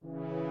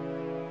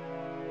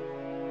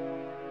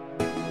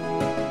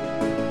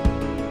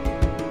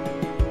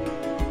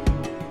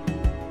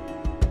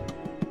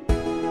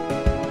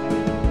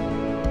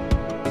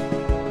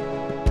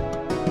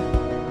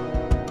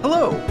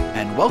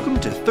welcome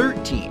to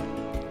 13,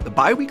 the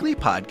bi-weekly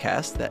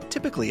podcast that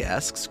typically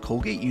asks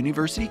Colgate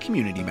University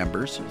community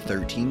members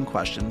 13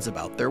 questions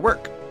about their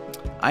work.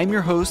 I'm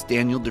your host,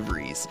 Daniel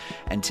DeVries,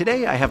 and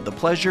today I have the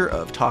pleasure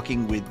of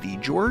talking with the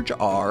George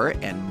R.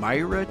 and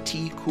Myra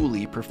T.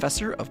 Cooley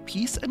Professor of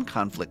Peace and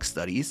Conflict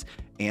Studies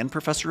and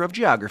Professor of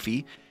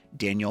Geography,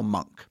 Daniel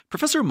Munk.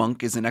 Professor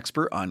Munk is an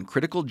expert on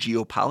critical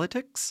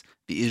geopolitics,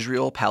 the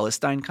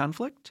Israel-Palestine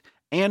conflict,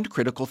 and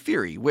critical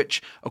theory,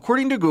 which,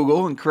 according to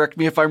Google, and correct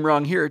me if I'm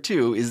wrong here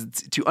too, is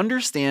to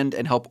understand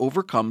and help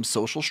overcome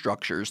social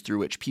structures through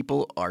which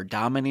people are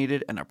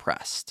dominated and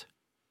oppressed.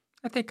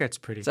 I think that's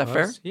pretty close. Is that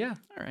fair? Yeah.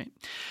 All right.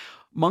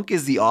 Munk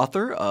is the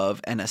author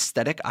of An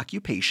Aesthetic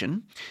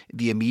Occupation,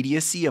 The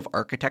Immediacy of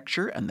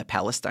Architecture and the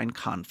Palestine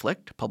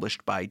Conflict,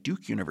 published by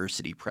Duke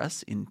University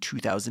Press in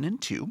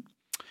 2002.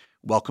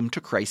 Welcome to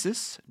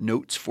Crisis,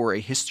 Notes for a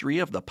History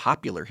of the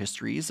Popular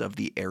Histories of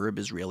the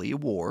Arab-Israeli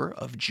War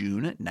of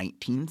June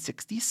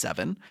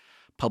 1967,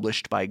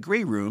 published by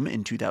Grey Room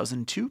in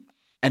 2002.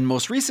 And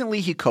most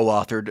recently, he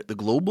co-authored The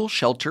Global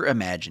Shelter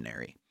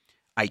Imaginary,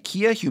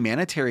 IKEA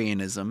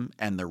Humanitarianism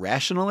and the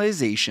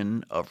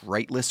Rationalization of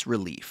Rightless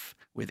Relief,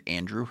 with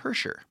Andrew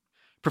Herscher.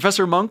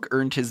 Professor Munk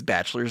earned his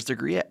bachelor's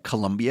degree at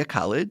Columbia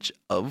College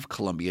of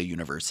Columbia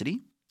University,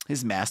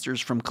 his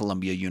master's from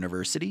Columbia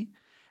University,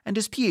 and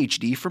his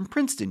PhD from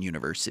Princeton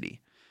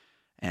University.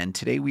 And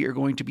today we are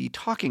going to be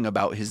talking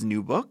about his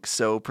new book.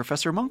 So,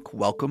 Professor Munk,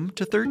 welcome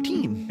to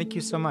 13. Thank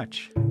you so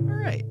much. All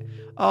right.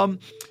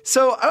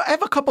 So I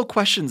have a couple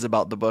questions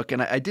about the book,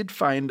 and I did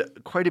find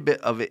quite a bit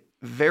of it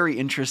very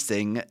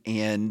interesting.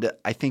 And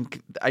I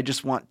think I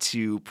just want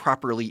to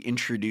properly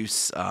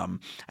introduce,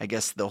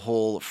 the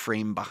whole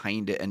frame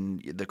behind it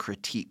and the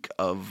critique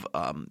of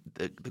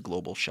the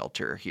global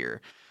shelter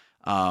here.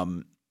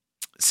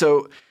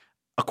 So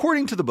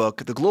according to the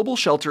book, The Global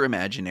Shelter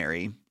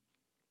Imaginary,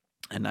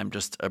 and I'm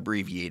just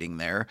abbreviating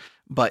there,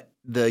 but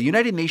the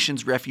United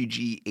Nations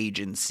Refugee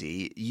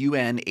Agency,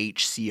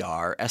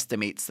 UNHCR,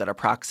 estimates that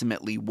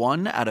approximately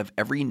 1 out of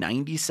every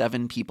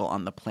 97 people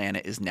on the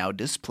planet is now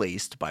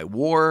displaced by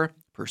war,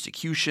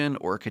 persecution,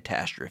 or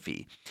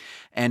catastrophe.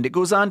 And it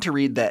goes on to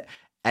read that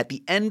at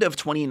the end of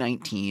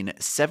 2019,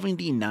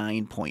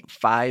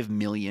 79.5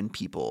 million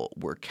people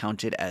were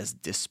counted as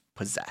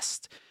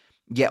dispossessed.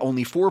 Yet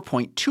only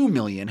 4.2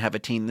 million have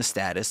attained the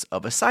status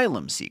of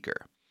asylum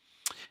seeker.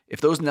 If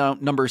those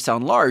numbers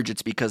sound large,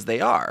 it's because they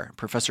are.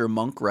 Professor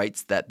Munk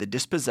writes that the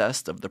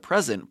dispossessed of the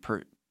present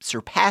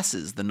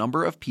surpasses the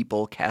number of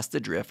people cast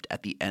adrift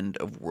at the end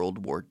of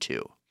World War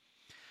II.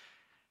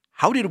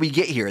 How did we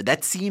get here?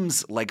 That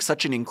seems like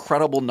such an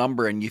incredible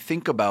number, and you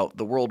think about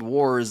the world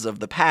wars of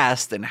the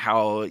past and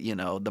how,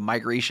 the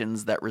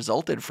migrations that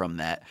resulted from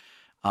that.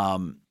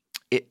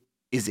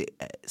 Is it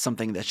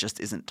something that just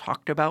isn't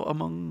talked about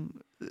among?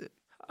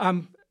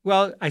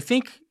 Well, I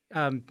think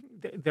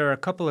there are a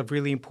couple of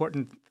really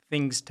important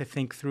things to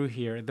think through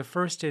here. The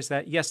first is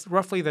that, yes,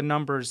 roughly the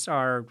numbers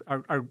are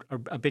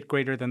a bit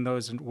greater than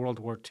those in World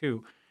War II,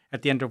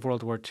 at the end of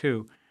World War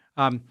II.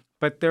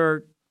 But there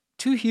are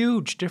two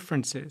huge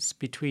differences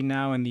between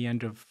now and the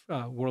end of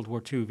World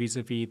War II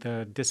vis-a-vis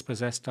the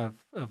dispossessed of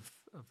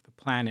the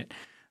planet.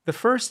 The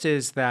first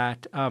is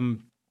that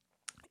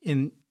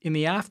in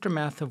the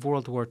aftermath of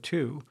World War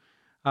II,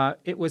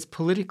 it was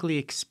politically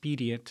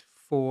expedient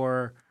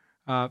for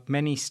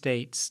many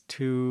states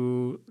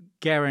to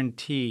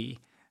guarantee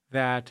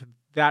that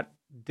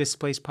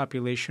displaced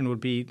population would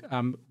be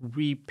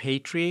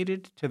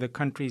repatriated to the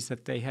countries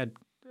that they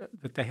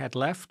had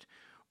left,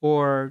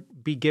 or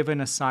be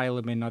given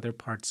asylum in other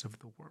parts of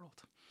the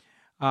world.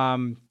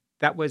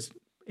 That was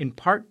in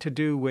part to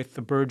do with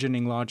the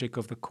burgeoning logic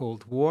of the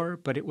Cold War,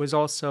 but it was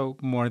also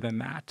more than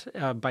that.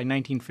 By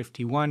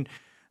 1951,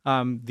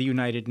 the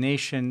United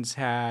Nations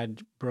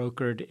had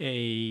brokered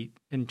an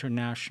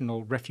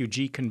international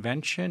refugee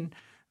convention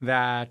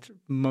that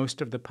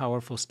most of the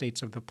powerful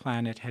states of the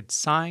planet had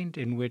signed,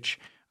 which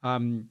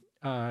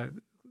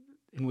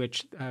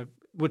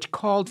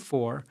called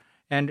for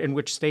and in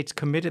which states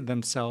committed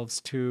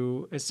themselves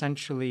to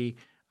essentially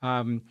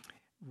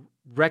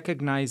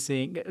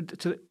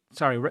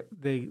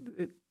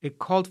it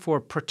called for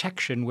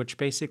protection, which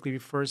basically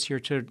refers here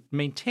to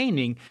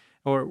maintaining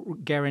or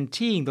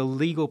guaranteeing the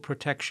legal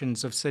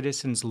protections of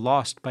citizens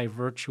lost by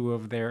virtue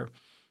of their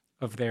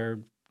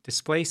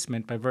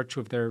displacement, by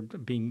virtue of their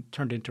being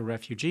turned into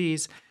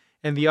refugees.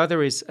 And the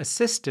other is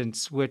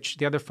assistance,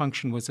 the other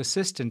function was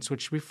assistance,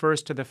 which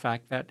refers to the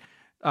fact that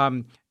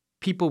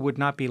people would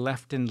not be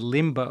left in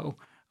limbo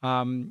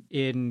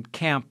in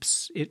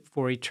camps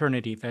for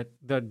eternity, that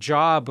the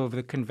job of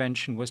the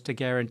convention was to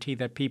guarantee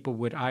that people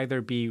would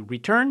either be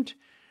returned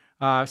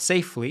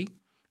safely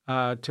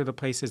to the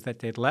places that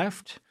they'd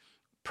left,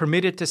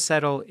 permitted to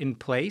settle in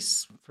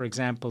place. For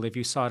example, if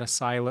you sought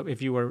asylum,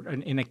 if you were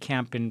in a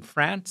camp in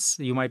France,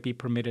 you might be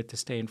permitted to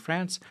stay in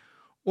France,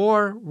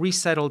 or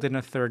resettled in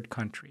a third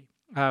country.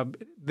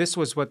 This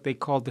was what they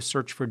called the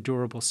search for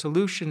durable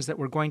solutions that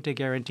were going to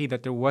guarantee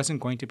that there wasn't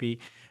going to be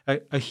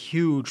a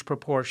huge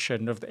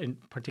proportion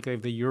particularly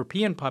of the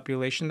European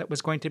population that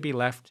was going to be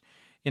left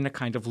in a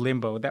kind of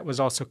limbo. That was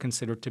also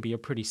considered to be a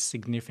pretty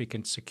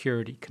significant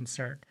security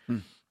concern.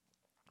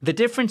 The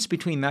difference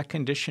between that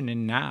condition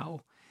and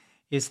now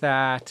is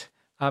that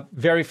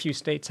very few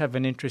states have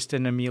an interest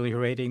in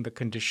ameliorating the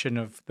condition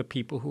of the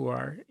people who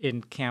are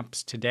in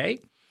camps today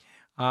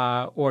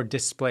or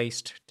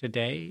displaced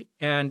today.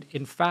 And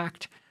in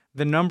fact,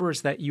 the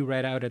numbers that you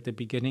read out at the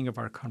beginning of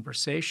our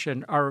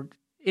conversation are,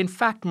 in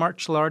fact,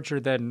 much larger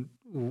than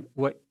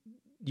what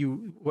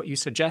you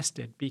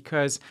suggested,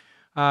 because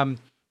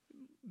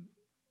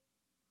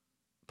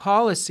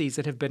policies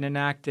that have been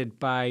enacted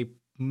by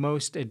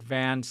most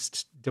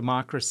advanced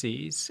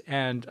democracies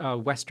and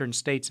Western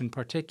states in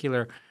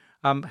particular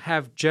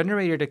have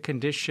generated a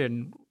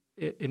condition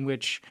in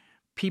which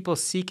people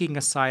seeking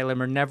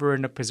asylum are never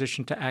in a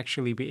position to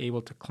actually be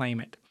able to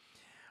claim it.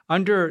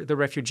 Under the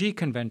Refugee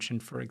Convention,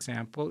 for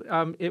example,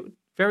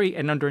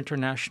 and under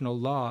international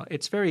law,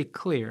 it's very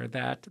clear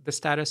that the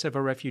status of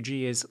a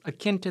refugee is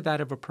akin to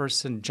that of a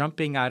person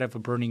jumping out of a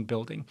burning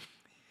building.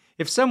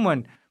 If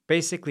someone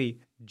basically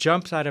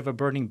jumps out of a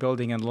burning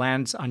building and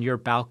lands on your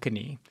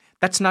balcony,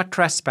 that's not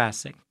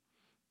trespassing.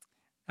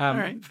 All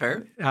right,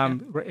 fair.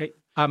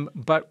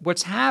 But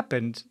what's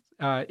happened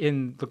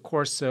in the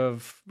course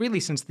of really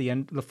since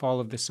the fall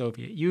of the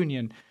Soviet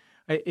Union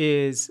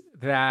is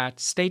that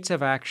states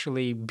have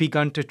actually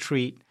begun to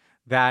treat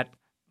that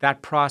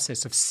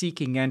process of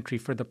seeking entry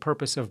for the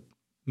purpose of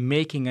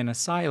making an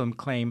asylum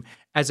claim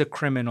as a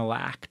criminal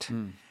act.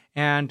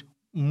 And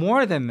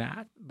more than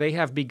that, they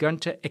have begun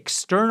to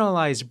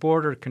externalize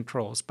border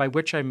controls, by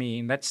which I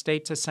mean that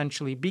states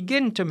essentially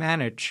begin to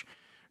manage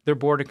their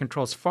border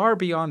controls far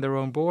beyond their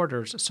own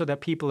borders so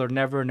that people are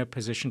never in a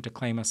position to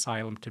claim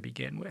asylum to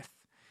begin with.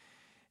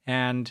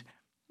 And,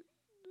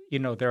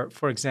 there,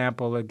 for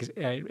example,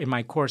 in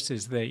my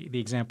courses, the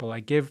example I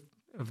give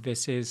of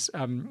this is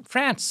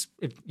France.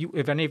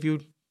 If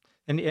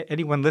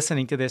anyone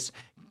listening to this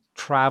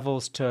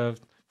travels to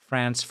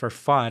France for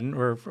fun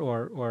or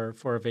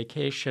for a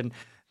vacation,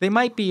 they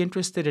might be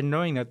interested in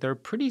knowing that there are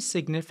pretty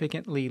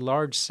significantly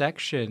large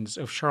sections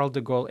of Charles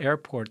de Gaulle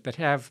Airport that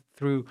have,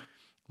 through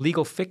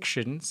legal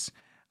fictions,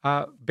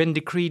 been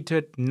decreed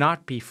to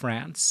not be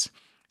France,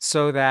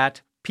 so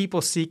that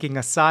people seeking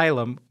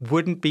asylum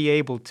wouldn't be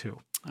able to.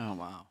 Oh,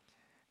 wow.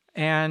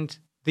 And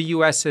the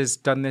U.S. has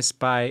done this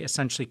by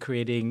essentially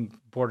creating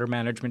border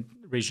management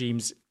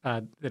regimes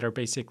that are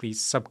basically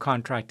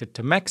subcontracted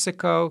to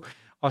Mexico.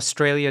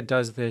 Australia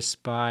does this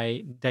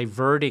by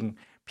diverting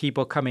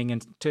people coming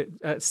in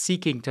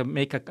seeking to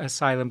make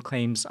asylum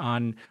claims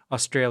on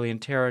Australian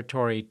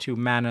territory to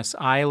Manus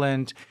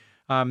Island.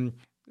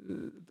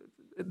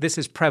 This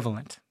is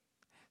prevalent.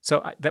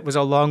 So that was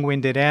a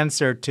long-winded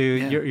answer to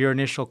your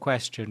initial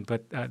question,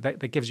 but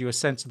that gives you a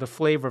sense of the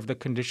flavor of the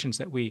conditions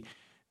that we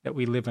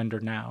live under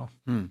now.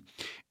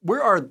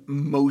 Where are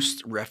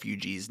most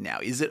refugees now?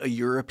 Is it a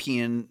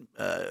European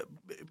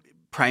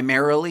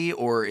primarily,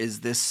 or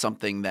is this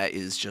something that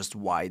is just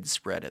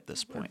widespread at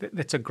this point?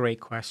 That's a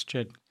great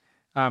question.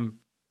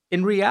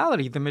 In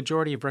reality, the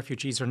majority of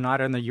refugees are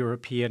not on the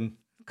European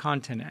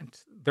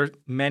continent.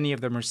 Many of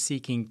them are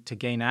seeking to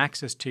gain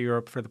access to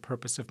Europe for the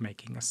purpose of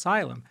making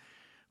asylum.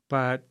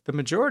 But the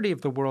majority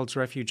of the world's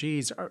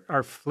refugees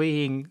are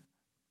fleeing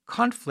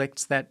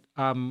conflicts that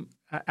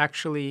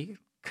actually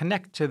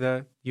connect to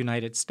the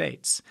United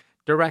States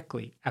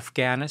directly: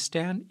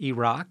 Afghanistan,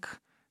 Iraq,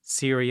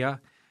 Syria,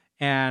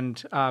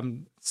 and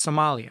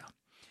Somalia.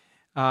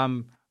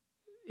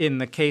 In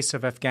the case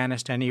of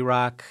Afghanistan,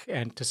 Iraq,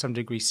 and to some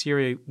degree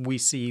Syria, we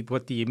see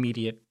what the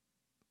immediate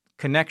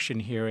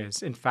connection here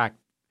is. In fact,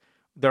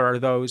 there are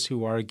those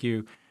who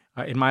argue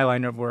in my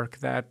line of work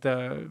that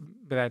the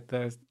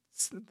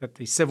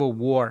civil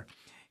war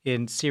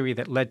in Syria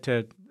that led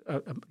to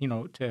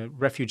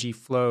refugee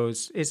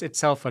flows is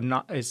itself in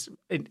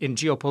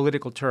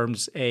geopolitical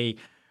terms a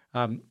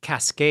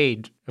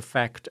cascade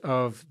effect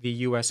of the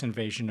U.S.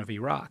 invasion of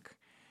Iraq,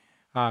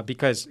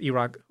 because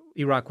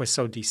Iraq was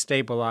so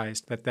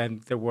destabilized that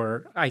then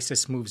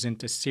ISIS moves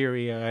into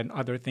Syria and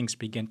other things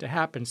begin to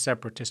happen,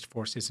 separatist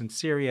forces in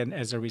Syria, and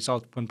as a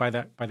result, by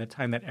the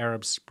time that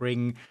Arab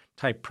Spring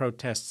type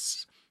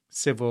protests,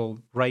 civil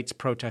rights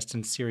protests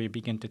in Syria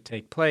begin to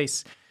take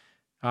place,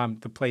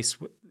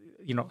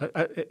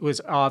 it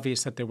was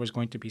obvious that there was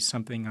going to be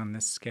something on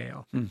this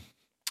scale.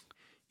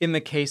 In the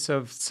case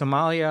of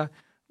Somalia,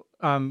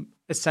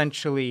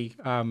 essentially,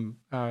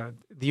 the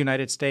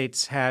United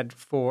States had,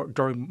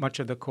 during much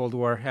of the Cold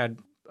War, had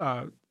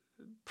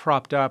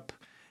propped up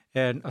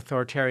an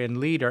authoritarian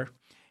leader,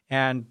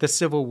 and the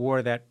civil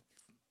war that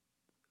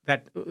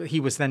he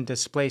was then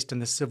displaced,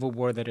 and the civil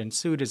war that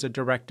ensued is a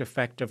direct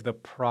effect of the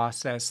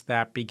process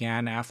that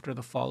began after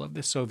the fall of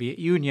the Soviet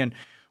Union,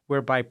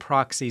 whereby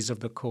proxies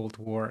of the Cold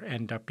War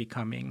end up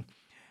becoming,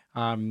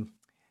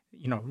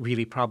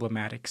 really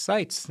problematic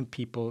sites, and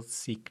people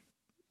seek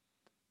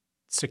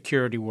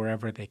security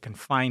wherever they can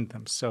find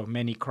them. So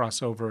many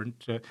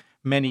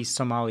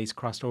Somalis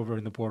crossed over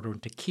in the border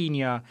into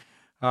Kenya,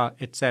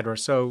 et cetera.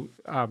 So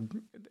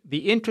the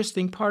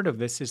interesting part of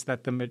this is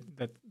that the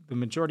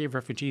majority of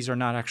refugees are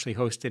not actually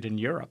hosted in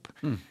Europe.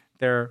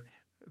 they're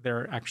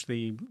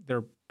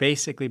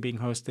basically being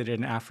hosted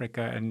in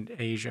Africa and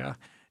Asia,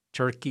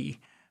 Turkey,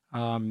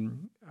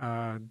 and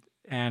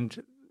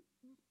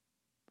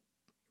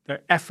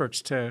their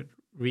efforts to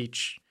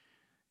reach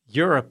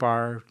Europe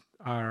are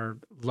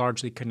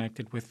largely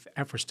connected with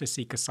efforts to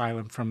seek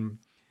asylum from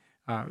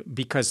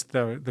because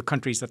the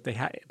countries that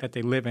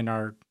they live in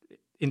are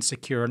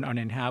insecure and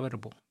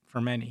uninhabitable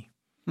for many.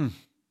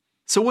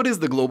 So what is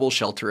the Global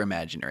Shelter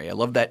Imaginary? I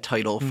love that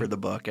title for the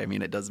book. I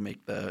mean, it does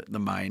make the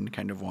mind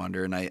kind of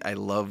wander. And I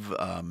love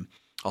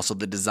also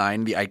the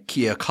design. The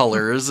IKEA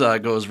colors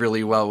goes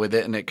really well with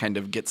it. And it kind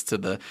of gets to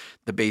the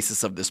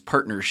basis of this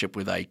partnership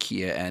with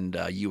IKEA and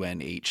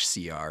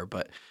UNHCR.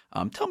 But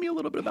tell me a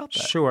little bit about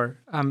that. Sure.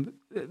 And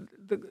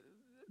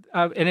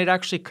it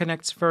actually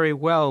connects very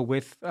well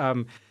with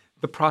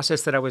the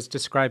process that I was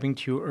describing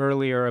to you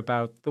earlier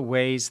about the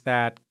ways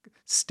that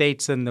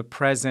states in the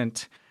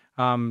present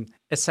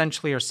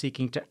essentially are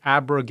seeking to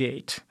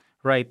abrogate,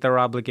 right, their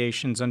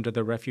obligations under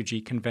the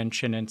Refugee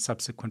Convention and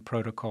subsequent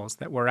protocols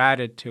that were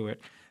added to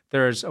it.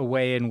 There's a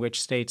way in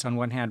which states, on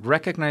one hand,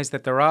 recognize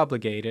that they're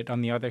obligated,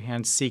 on the other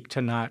hand, seek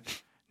to not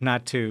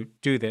to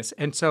do this.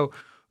 And so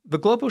the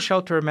Global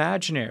Shelter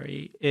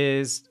Imaginary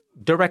is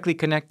directly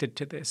connected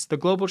to this. The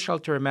Global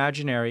Shelter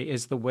Imaginary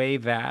is the way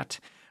that,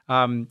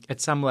 at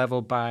some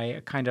level, by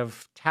a kind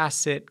of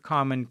tacit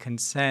common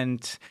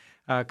consent,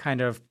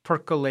 kind of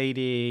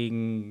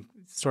percolating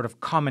sort of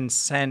common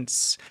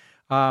sense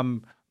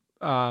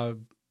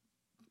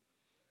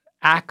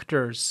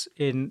actors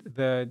in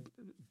the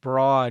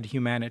broad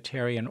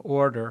humanitarian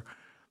order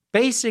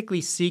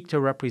basically seek to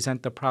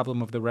represent the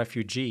problem of the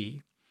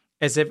refugee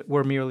as if it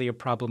were merely a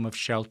problem of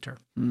shelter.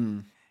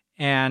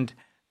 And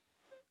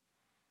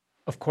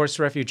of course,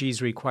 refugees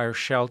require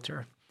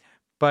shelter.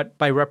 But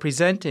by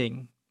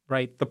representing,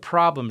 right, the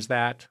problems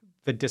that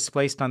the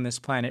displaced on this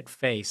planet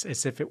face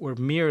as if it were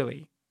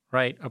merely,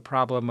 right, a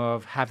problem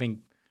of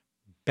having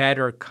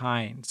better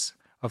kinds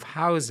of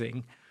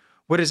housing,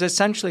 what is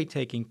essentially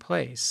taking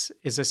place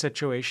is a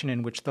situation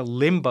in which the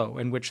limbo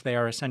in which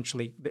they're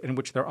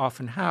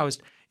often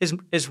housed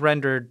is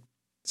rendered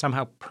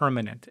somehow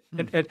permanent.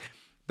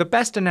 The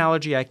best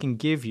analogy I can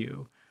give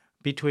you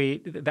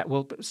that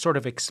will sort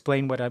of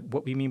explain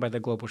what we mean by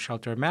the Global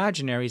Shelter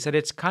Imaginary is that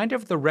it's kind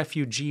of the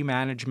refugee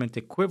management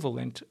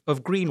equivalent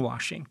of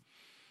greenwashing,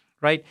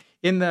 right?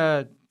 In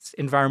the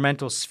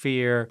environmental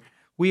sphere,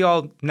 we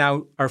all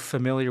now are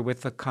familiar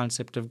with the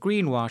concept of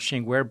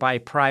greenwashing, whereby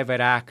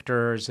private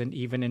actors and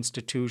even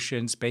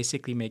institutions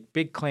basically make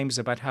big claims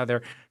about how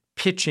they're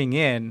pitching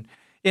in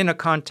a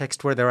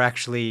context where they're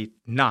actually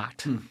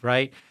not,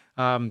 right?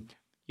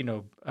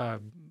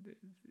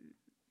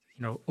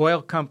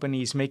 Oil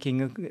companies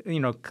making,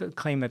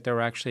 claim that they're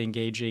actually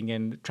engaging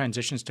in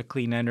transitions to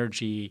clean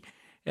energy,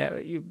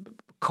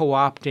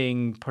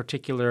 co-opting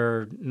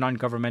particular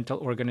non-governmental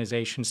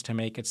organizations to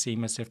make it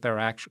seem as if they're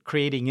actually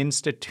creating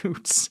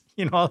institutes,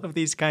 all of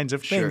these kinds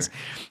of things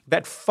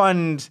that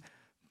fund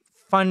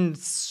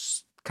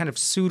kind of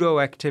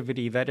pseudo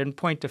activity that in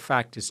point of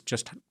fact is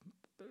just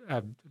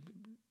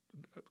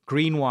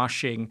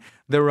greenwashing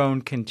their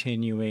own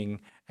continuing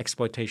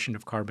exploitation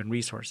of carbon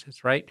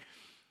resources, right?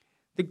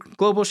 The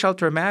Global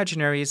Shelter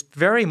Imaginary is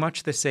very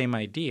much the same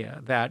idea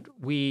that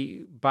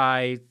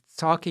by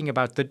talking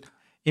about the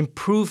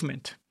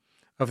improvement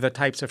of the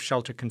types of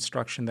shelter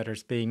construction that are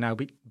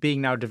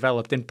being now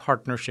developed in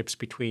partnerships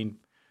between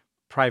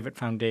private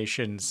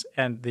foundations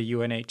and the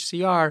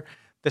UNHCR,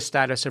 the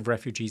status of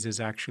refugees is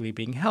actually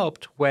being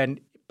helped when,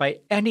 by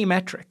any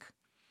metric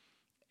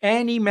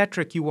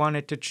you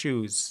wanted to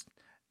choose,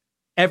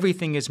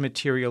 everything is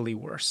materially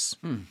worse.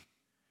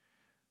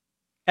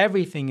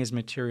 Everything is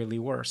materially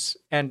worse.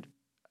 And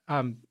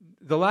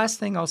the last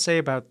thing I'll say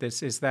about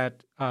this is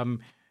that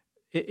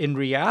in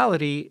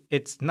reality,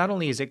 it's not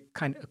only is it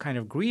kind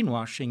of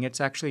greenwashing,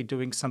 it's actually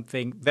doing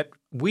something that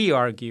we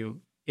argue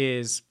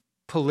is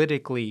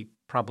politically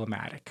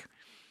problematic.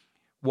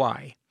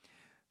 Why?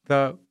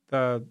 The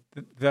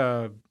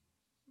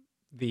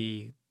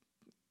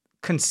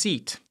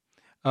conceit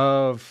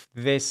of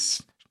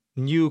this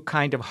new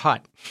kind of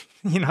hut,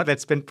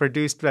 that's been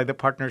produced by the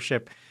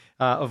partnership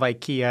of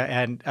IKEA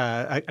and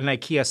an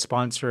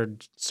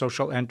IKEA-sponsored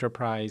social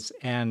enterprise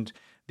and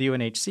the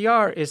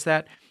UNHCR is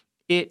that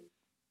it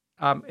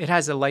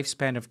has a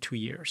lifespan of 2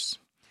 years.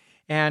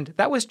 And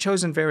that was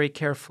chosen very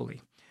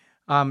carefully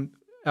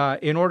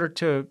in order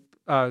to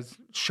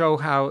show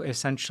how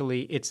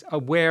essentially it's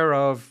aware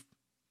of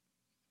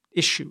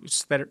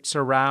issues that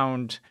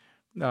surround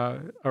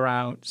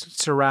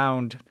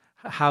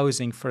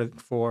housing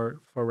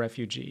for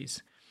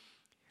refugees.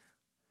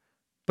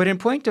 But in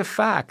point of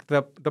fact,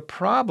 the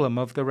problem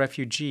of the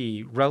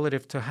refugee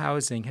relative to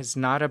housing is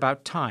not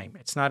about time.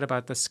 It's not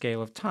about the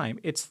scale of time.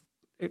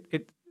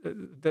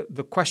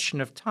 The question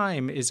of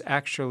time is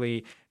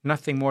actually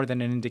nothing more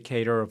than an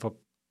indicator of a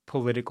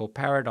political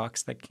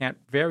paradox that can't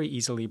very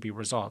easily be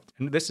resolved.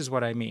 And this is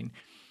what I mean.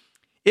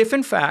 If,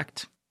 in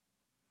fact,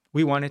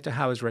 we wanted to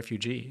house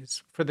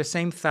refugees for the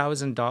same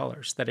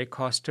 $1,000 that it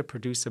costs to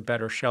produce a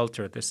better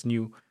shelter, this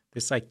new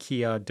this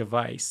IKEA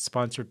device,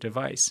 sponsored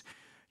device,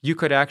 you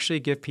could actually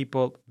give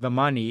people the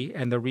money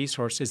and the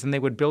resources, and they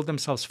would build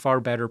themselves far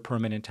better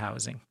permanent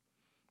housing.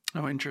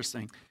 Oh,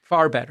 interesting.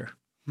 Far better.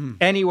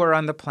 Anywhere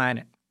on the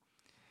planet.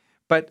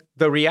 But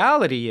the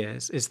reality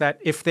is that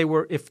if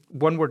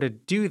one were to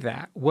do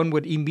that, one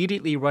would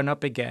immediately run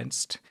up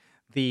against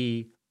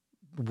the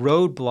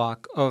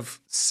roadblock of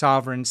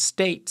sovereign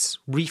states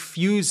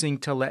refusing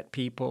to let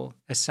people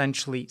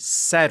essentially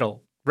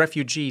settle,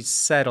 refugees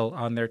settle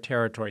on their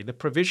territory. The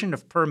provision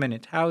of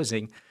permanent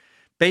housing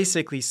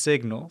basically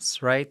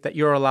signals, right, that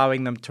you're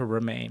allowing them to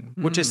remain,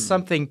 which is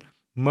something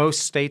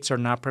most states are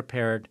not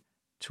prepared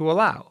to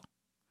allow,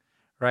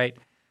 right?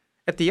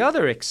 At the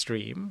other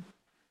extreme,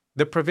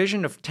 the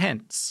provision of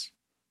tents,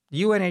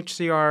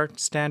 UNHCR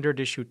standard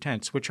issue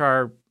tents, which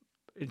are,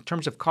 in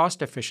terms of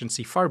cost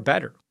efficiency, far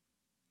better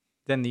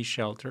than these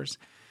shelters,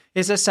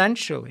 is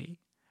essentially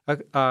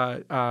in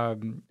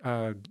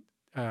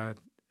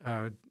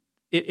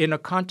a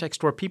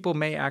context where people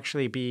may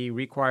actually be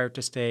required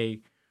to stay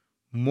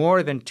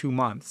more than 2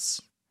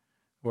 months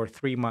or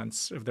 3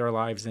 months of their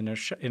lives in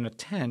a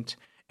tent,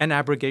 an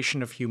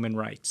abrogation of human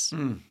rights.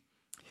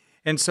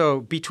 And so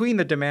between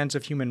the demands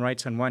of human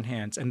rights on one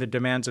hand and the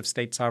demands of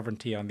state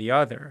sovereignty on the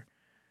other,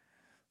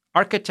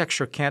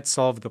 architecture can't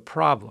solve the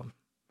problem,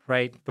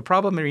 right? The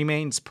problem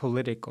remains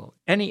political.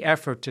 Any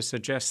effort to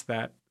suggest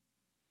that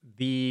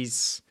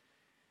these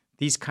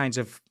kinds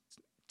of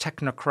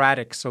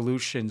technocratic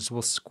solutions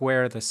will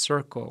square the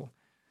circle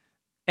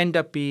end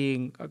up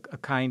being a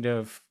kind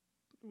of,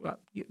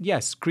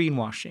 yes,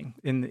 greenwashing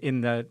in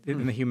the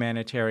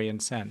humanitarian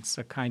sense,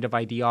 a kind of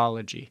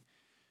ideology.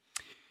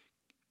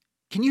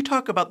 Can you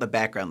talk about the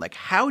background? Like,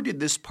 how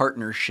did this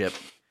partnership,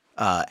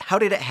 how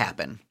did it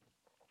happen?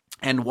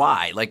 And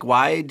why? Like,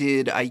 why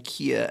did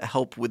IKEA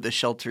help with the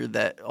shelter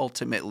that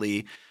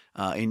ultimately,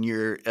 in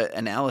your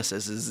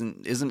analysis,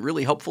 isn't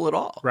really helpful at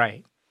all?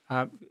 Right.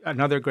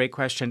 Another great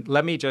question.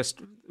 Let me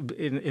just,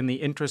 in the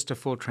interest of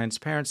full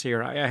transparency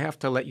here, I have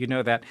to let you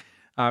know that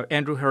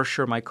Andrew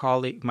Herscher, my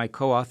colleague, my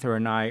co-author,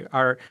 and I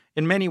are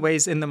in many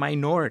ways in the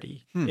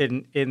minority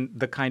in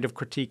the kind of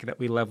critique that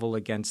we level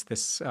against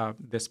this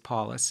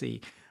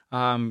policy.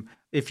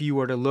 If you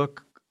were to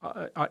look,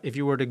 if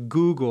you were to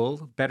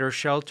Google better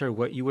shelter,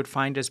 what you would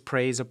find is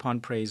praise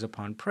upon praise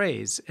upon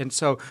praise. And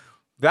so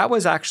that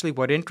was actually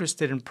what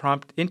interested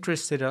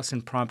us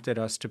and prompted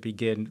us to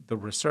begin the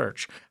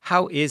research.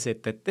 How is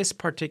it that this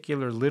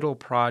particular little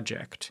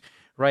project,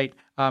 right,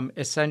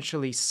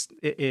 essentially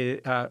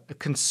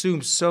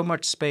consumes so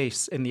much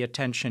space in the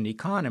attention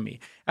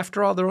economy?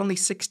 After all, there are only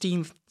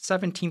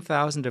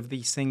 17,000 of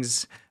these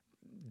things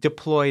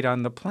deployed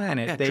on the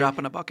planet. Yeah, drop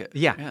in a bucket.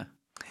 Yeah.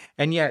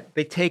 And yet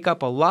they take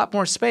up a lot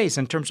more space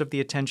in terms of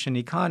the attention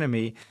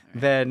economy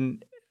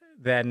than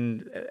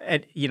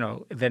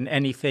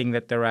anything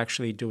that they're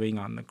actually doing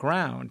on the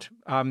ground.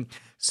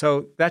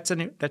 So that's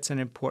an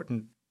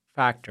important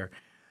factor.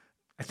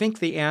 I think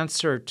the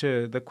answer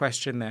to the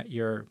question that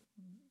you're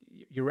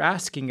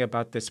asking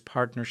about this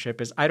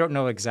partnership is I don't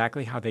know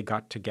exactly how they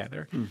got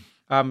together.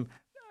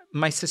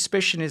 My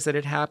suspicion is that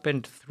it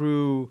happened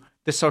through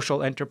the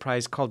social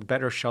enterprise called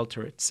Better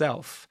Shelter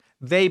itself.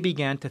 They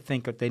began to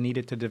think that they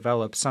needed to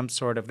develop some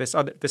sort of this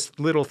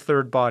little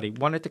third body,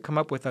 wanted to come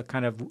up with a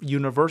kind of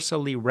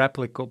universally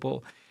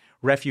replicable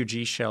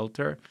refugee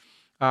shelter.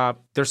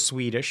 They're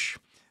Swedish.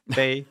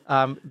 They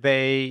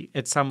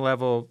at some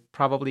level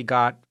probably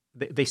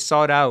they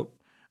sought out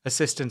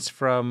assistance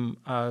from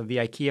the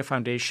IKEA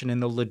Foundation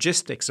in the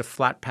logistics of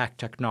flat pack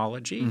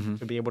technology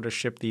to be able to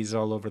ship these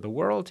all over the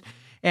world.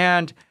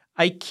 And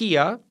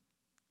IKEA,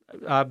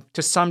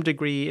 to some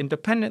degree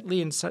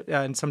independently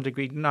and some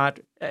degree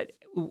not,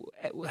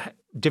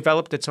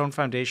 developed its own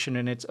foundation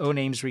and its own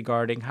aims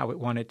regarding how it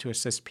wanted to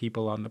assist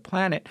people on the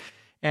planet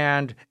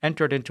and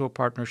entered into a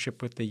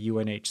partnership with the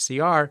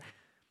UNHCR.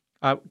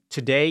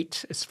 To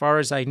date, as far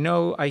as I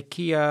know,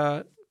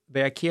 the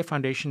IKEA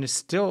Foundation is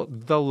still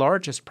the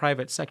largest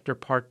private sector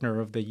partner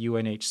of the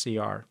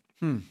UNHCR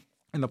in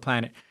the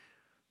planet.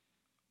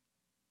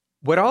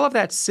 What all of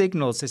that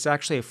signals is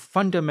actually a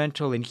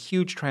fundamental and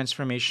huge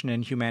transformation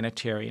in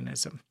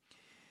humanitarianism.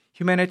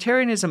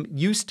 Humanitarianism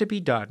used to be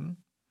done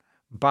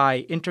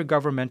by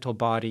intergovernmental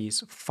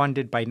bodies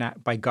funded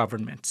by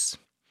governments.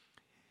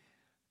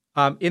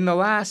 In the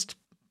last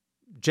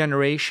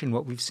generation,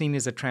 what we've seen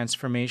is a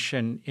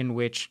transformation in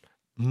which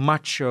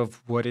much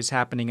of what is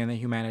happening in the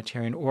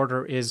humanitarian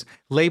order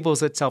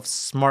labels itself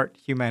smart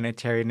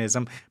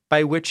humanitarianism,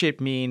 by which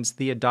it means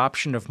the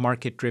adoption of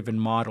market-driven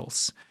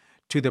models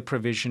to the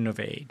provision of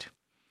aid.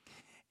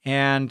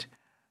 And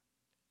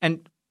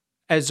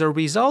as a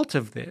result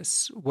of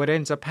this, what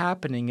ends up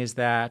happening is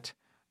that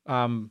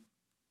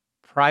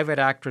private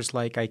actors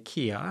like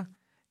IKEA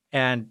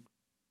and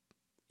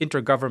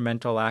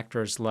intergovernmental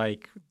actors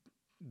like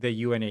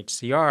the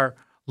UNHCR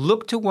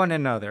look to one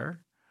another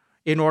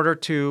in order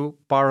to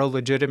borrow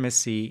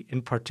legitimacy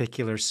in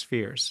particular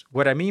spheres.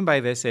 What I mean by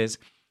this is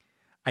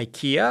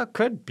IKEA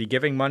could be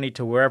giving money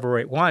to wherever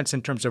it wants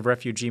in terms of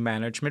refugee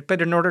management,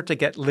 but in order to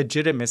get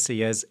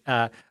legitimacy as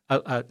a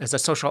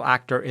social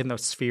actor in the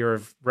sphere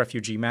of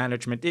refugee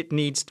management, it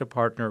needs to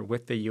partner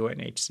with the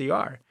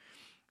UNHCR.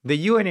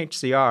 The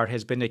UNHCR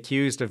has been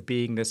accused of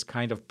being this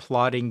kind of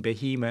plodding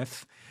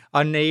behemoth,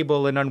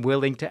 unable and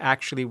unwilling to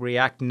actually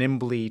react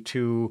nimbly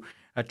to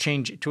a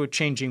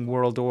changing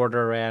world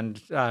order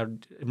and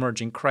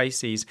emerging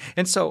crises.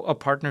 And so a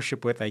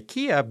partnership with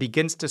IKEA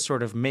begins to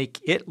sort of make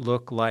it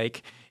look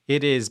like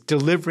it is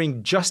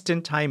delivering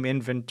just-in-time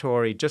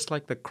inventory, just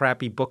like the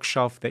crappy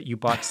bookshelf that you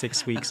bought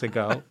 6 weeks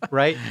ago,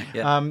 right?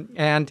 Yeah.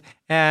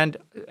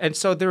 And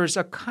so there's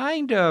a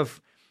kind of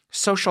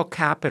social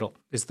capital,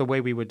 is the way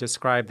we would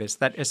describe this,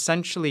 that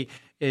essentially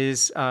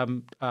is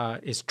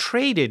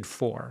traded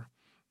for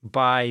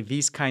by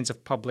these kinds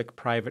of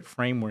public-private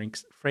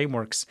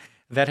frameworks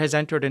that has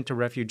entered into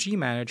refugee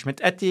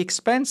management at the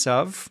expense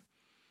of,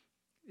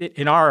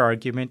 in our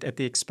argument, at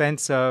the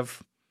expense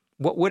of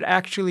what would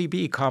actually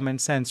be common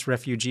sense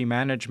refugee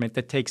management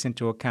that takes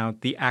into account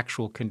the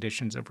actual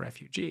conditions of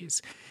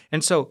refugees.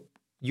 And so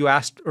you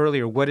asked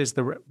earlier, what is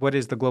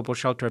the global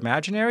shelter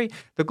imaginary?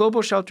 The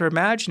global shelter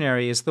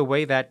imaginary is the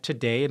way that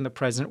today in the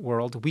present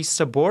world we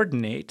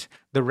subordinate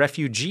the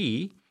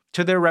refugee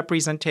to their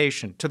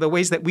representation, to the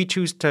ways that we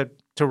choose to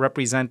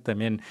represent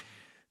them in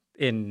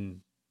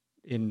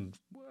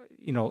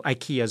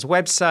IKEA's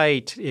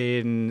website,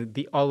 in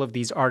all of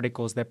these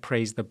articles that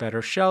praise the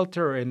better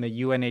shelter, in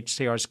the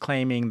UNHCR's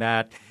claiming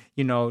that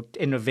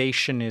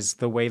innovation is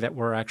the way that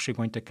we're actually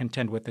going to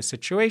contend with the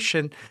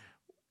situation.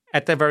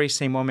 At the very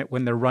same moment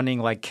when they're running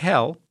like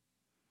hell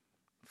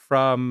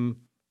from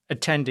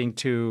attending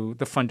to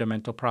the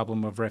fundamental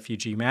problem of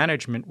refugee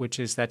management, which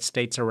is that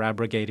states are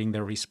abrogating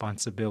their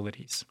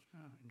responsibilities. Oh,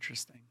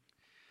 interesting.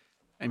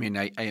 I mean,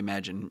 I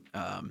imagine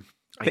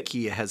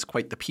IKEA has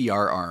quite the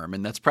PR arm,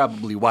 and that's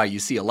probably why you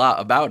see a lot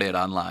about it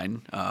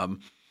online.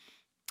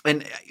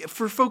 And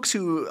for folks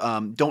who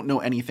don't know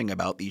anything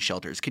about these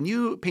shelters, can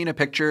you paint a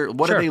picture?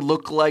 What Sure. do they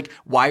look like?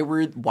 Why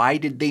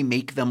did they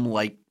make them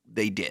like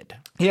they did?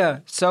 Yeah.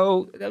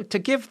 So to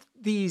give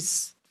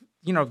these,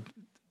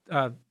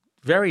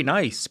 very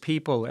nice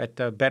people at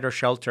the Better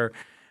Shelter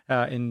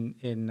in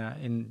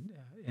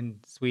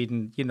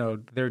Sweden,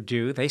 their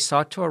due, they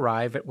sought to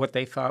arrive at what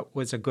they thought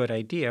was a good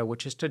idea,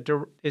 which is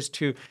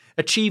to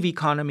achieve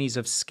economies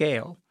of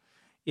scale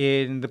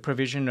in the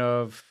provision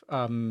of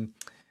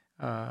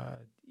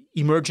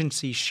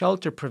emergency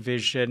shelter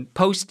provision.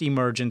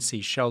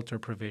 Post-emergency shelter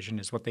provision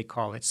is what they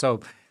call it. So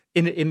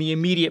in the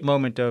immediate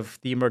moment of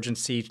the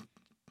emergency,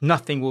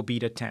 nothing will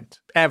beat a tent,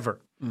 ever.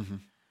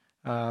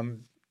 Mm-hmm.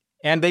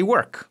 And they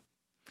work.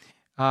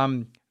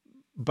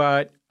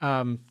 But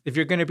if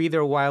you're going to be there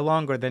a while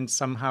longer, then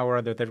somehow or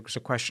other there's a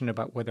question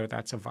about whether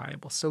that's a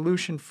viable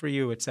solution for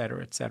you, et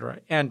cetera, et cetera.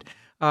 And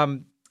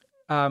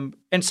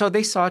so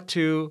they sought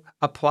to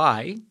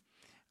apply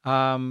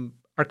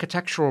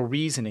architectural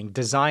reasoning,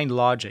 design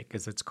logic,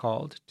 as it's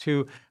called,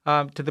 to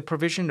the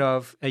provision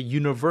of a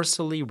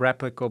universally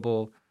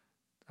replicable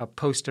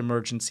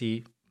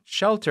post-emergency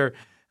shelter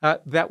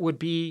that would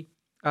be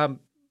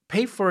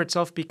pay for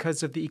itself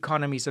because of the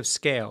economies of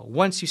scale.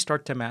 Once you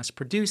start to mass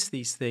produce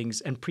these things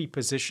and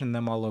pre-position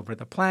them all over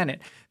the planet,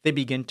 they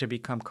begin to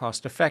become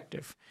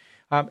cost-effective.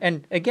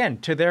 And again,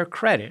 to their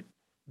credit,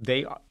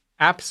 they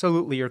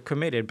absolutely are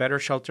committed. Better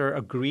Shelter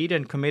agreed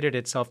and committed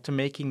itself to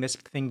making this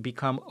thing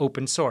become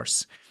open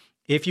source.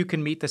 If you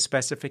can meet the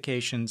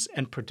specifications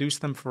and produce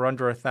them for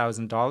under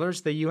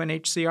 $1,000, the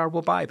UNHCR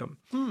will buy them.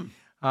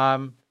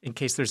 In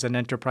case there's an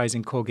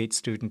enterprising Colgate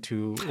student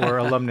or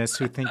alumnus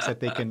who thinks that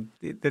they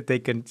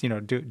can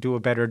do a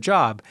better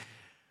job.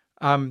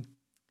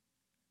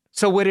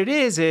 So what it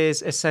is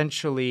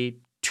essentially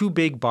two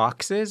big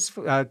boxes.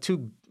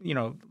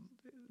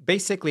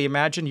 Basically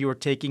imagine you are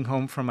taking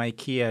home from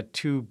IKEA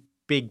two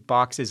big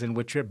boxes in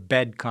which a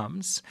bed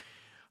comes.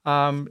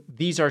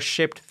 These are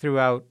shipped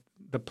throughout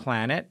the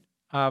planet,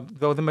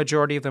 though the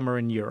majority of them are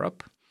in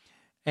Europe,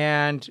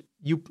 and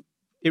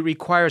it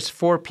requires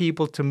 4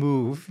 people to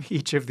move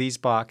each of these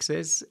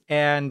boxes,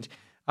 and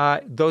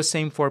those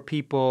same 4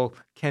 people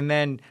can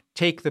then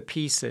take the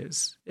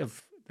pieces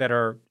that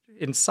are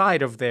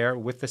inside of there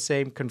with the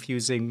same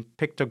confusing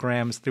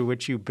pictograms through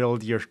which you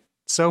build your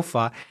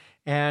sofa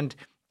and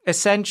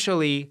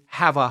essentially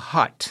have a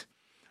hut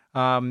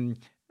up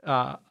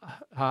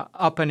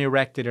and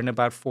erected in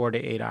about 4 to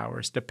 8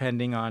 hours,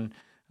 depending on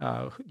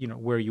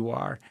where you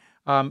are.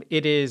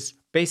 It is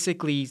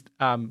basically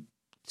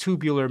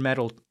tubular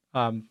metal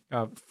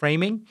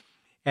framing,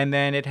 and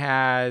then it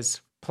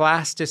has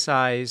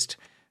plasticized,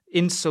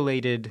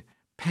 insulated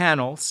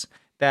panels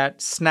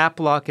that snap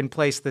lock in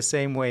place the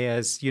same way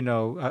as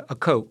a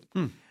coat.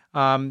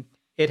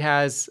 It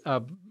has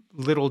a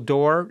little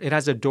door. It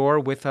has a door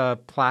with a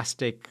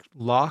plastic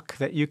lock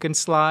that you can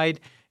slide.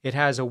 It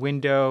has a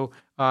window.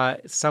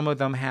 Some of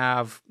them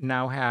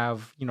now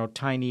have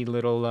tiny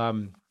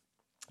little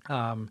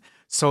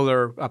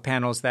solar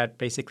panels that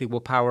basically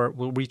will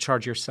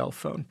recharge your cell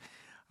phone.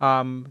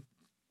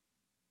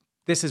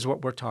 this is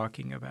what we're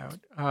talking about.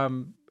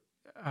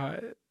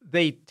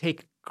 They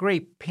take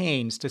great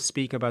pains to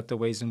speak about the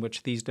ways in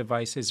which these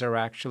devices are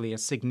actually a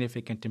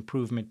significant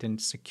improvement in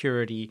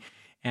security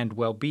and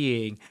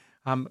well-being.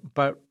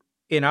 But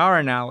in our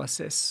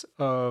analysis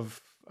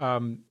of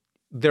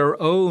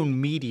their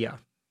own media,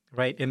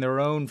 right, in their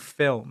own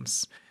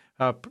films,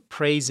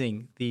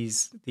 praising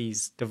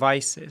these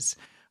devices,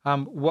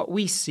 what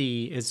we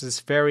see is this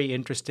very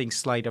interesting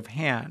sleight of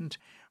hand,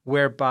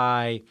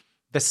 whereby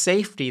the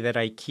safety that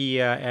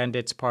IKEA and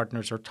its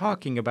partners are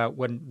talking about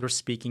when they're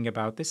speaking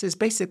about this is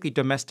basically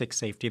domestic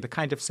safety, the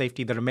kind of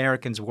safety that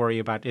Americans worry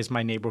about. Is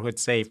my neighborhood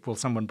safe? Will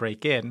someone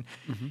break in?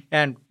 Mm-hmm.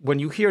 And when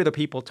you hear the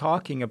people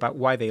talking about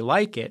why they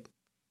like it,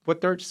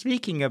 what they're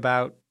speaking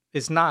about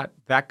is not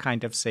that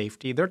kind of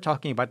safety. They're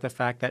talking about the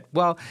fact that,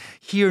 well,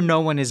 here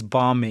no one is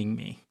bombing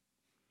me.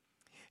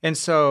 And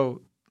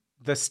so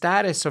the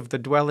status of the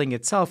dwelling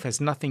itself has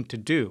nothing to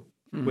do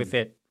with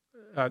it.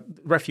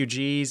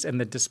 Refugees and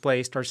the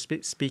displaced are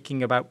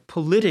speaking about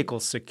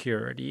political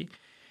security.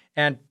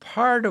 And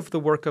part of the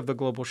work of the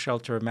Global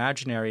Shelter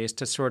Imaginary is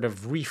to sort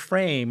of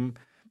reframe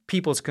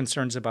people's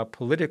concerns about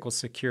political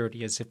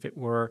security as if it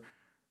were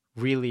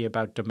really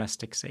about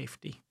domestic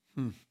safety.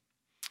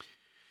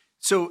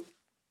 So,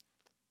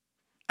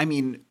 I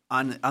mean,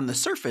 on the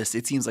surface,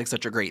 it seems like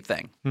such a great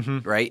thing,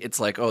 right? It's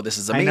like, oh, this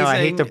is amazing. I know, I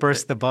hate to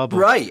burst the bubble.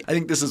 Right. I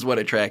think this is what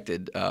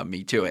attracted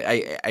me to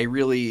it. I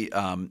really,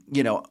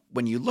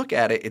 when you look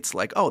at it, it's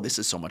like, oh, this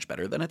is so much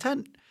better than a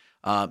tent.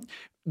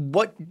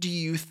 What do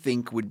you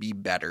think would be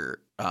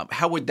better?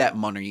 How would that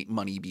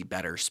money be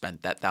better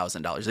spent, that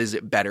 $1,000? Is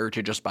it better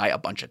to just buy a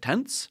bunch of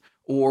tents?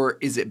 Or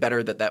is it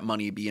better that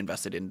money be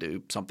invested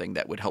into something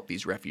that would help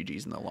these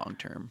refugees in the long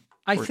term?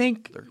 I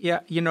think,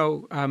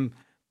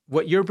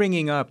 what you're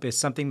bringing up is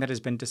something that has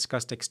been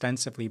discussed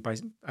extensively by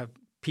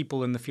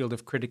people in the field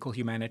of critical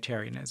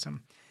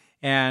humanitarianism.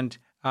 And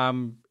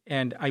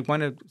I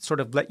want to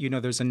sort of let you know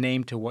there's a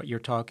name to what you're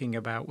talking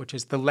about, which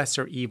is the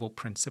lesser evil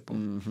principle.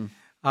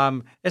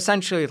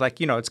 Essentially,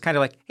 it's kind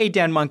of like, hey,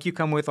 Dan Monk, you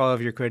come with all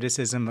of your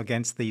criticism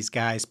against these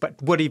guys,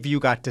 but what have you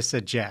got to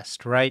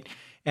suggest, right?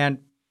 And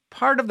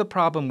part of the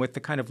problem with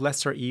the kind of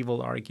lesser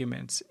evil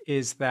arguments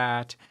is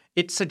that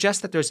it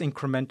suggests that there's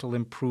incremental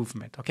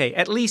improvement. Okay,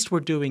 at least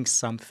we're doing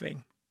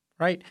something,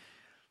 right?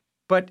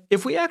 But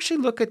if we actually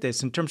look at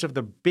this in terms of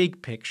the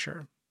big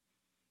picture,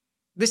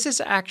 this is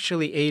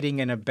actually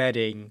aiding and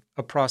abetting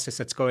a process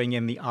that's going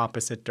in the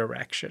opposite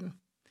direction.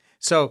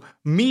 So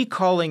me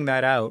calling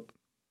that out,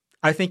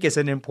 I think, is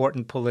an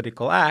important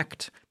political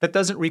act that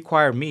doesn't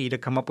require me to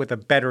come up with a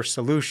better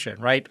solution,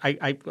 right?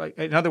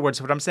 In other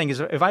words, what I'm saying is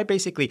if I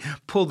basically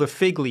pull the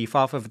fig leaf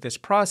off of this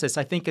process,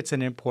 I think it's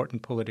an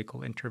important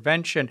political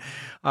intervention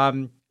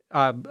in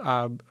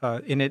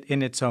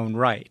its own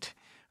right.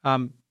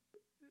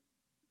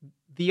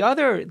 The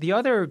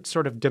other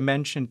sort of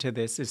dimension to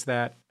this is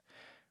that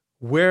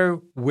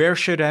where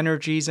should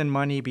energies and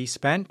money be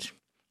spent?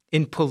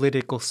 In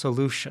political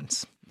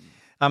solutions.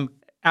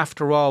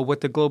 After all,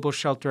 what the Global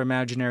Shelter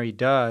Imaginary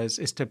does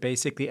is to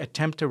basically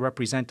attempt to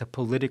represent a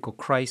political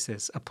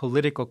crisis, a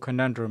political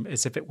conundrum,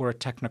 as if it were a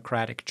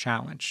technocratic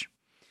challenge.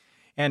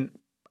 And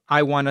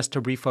I want us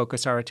to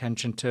refocus our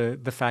attention to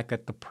the fact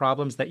that the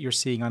problems that you're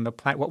seeing on the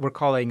planet, what we're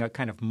calling a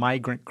kind of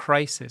migrant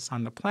crisis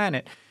on the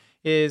planet,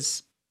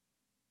 is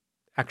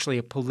actually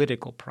a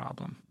political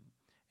problem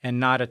and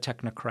not a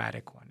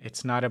technocratic one.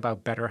 It's not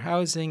about better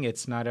housing.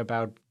 It's not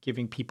about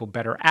giving people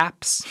better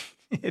apps.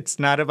 It's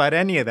not about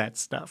any of that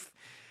stuff.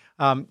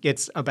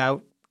 It's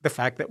about the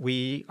fact that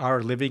we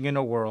are living in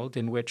a world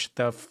in which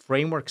the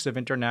frameworks of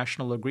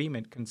international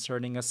agreement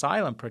concerning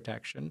asylum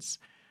protections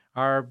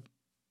are,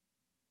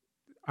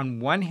 on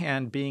one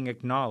hand, being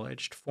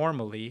acknowledged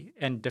formally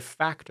and de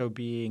facto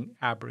being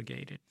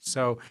abrogated.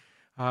 So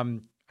I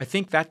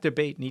think that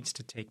debate needs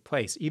to take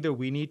place. Either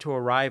we need to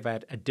arrive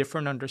at a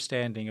different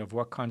understanding of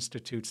what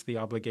constitutes the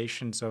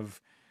obligations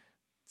of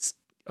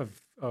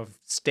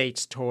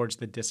states towards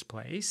the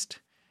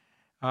displaced,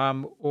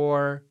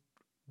 or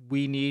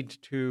we need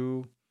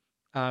to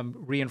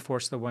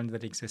reinforce the one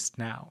that exists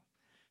now.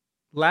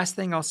 Last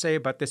thing I'll say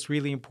about this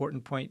really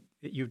important point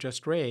that you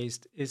just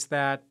raised is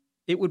that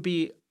it would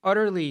be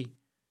utterly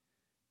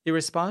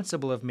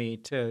irresponsible of me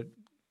to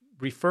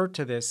refer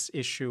to this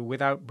issue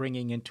without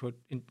bringing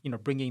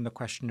bringing the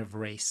question of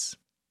race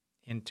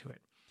into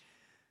it.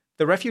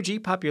 The refugee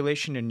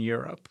population in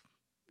Europe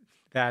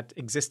that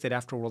existed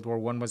after World War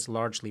I was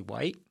largely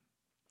white,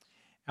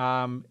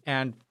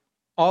 and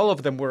all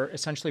of them were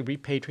essentially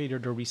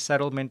repatriated or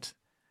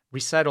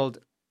resettled,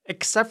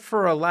 except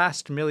for a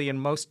last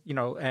million,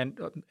 and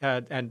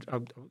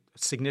a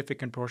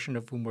significant portion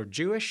of whom were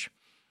Jewish,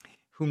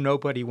 whom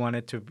nobody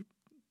wanted to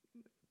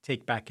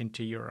take back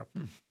into Europe.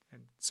 And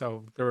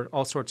so there are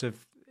all sorts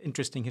of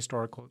interesting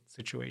historical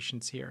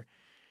situations here.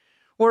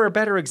 Or a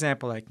better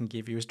example I can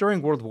give you is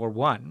during World War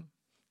I,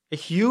 a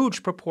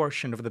huge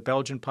proportion of the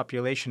Belgian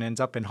population ends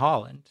up in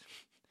Holland,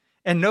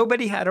 and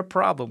nobody had a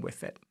problem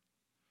with it.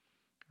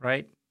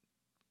 Right?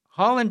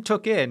 Holland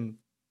took in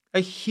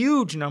a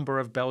huge number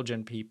of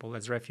Belgian people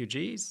as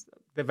refugees.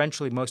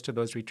 eventually most of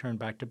those returned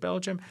back to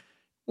Belgium,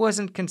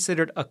 wasn't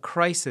considered a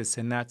crisis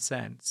in that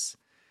sense.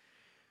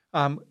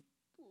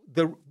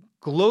 The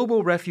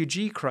global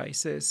refugee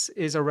crisis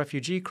is a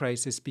refugee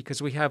crisis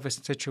because we have a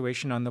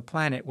situation on the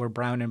planet where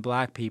brown and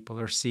black people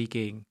are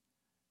seeking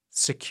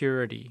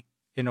security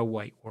in a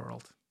white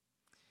world.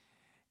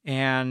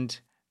 And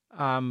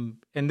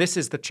this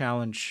is the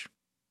challenge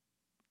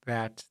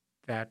that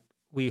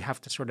we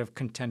have to sort of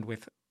contend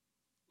with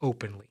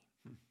openly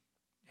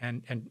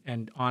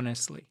and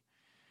honestly.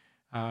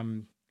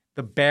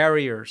 The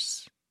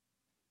barriers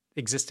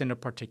exist in a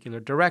particular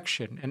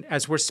direction. And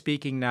as we're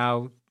speaking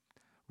now,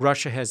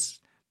 Russia has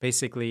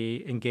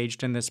basically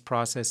engaged in this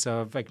process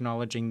of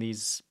acknowledging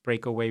these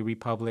breakaway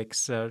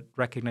republics,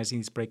 recognizing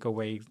these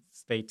breakaway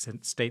states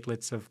and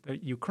statelets of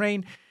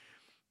Ukraine.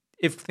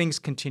 If things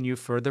continue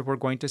further, we're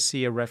going to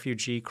see a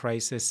refugee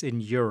crisis in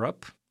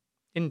Europe,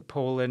 in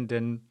Poland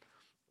and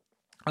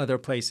other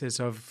places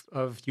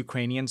of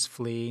Ukrainians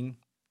fleeing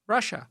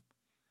Russia.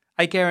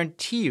 I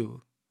guarantee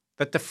you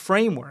that the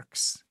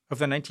frameworks of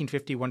the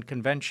 1951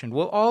 Convention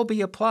will all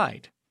be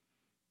applied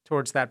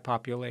towards that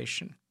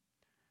population.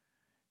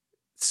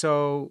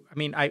 So, I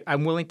mean,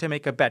 I'm willing to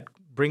make a bet.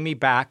 Bring me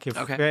back,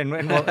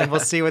 and we'll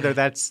see whether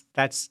that's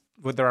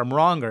whether I'm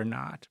wrong or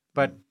not.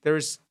 But there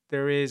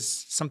is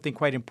something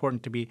quite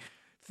important to be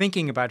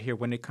thinking about here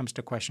when it comes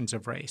to questions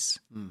of race.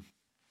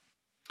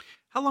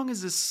 How long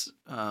has this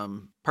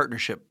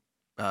partnership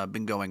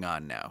been going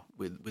on now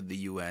with the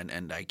UN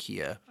and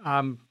IKEA?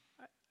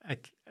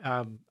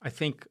 I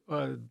think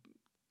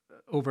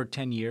over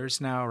 10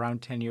 years now,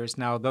 around 10 years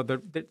now.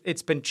 Though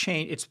it's been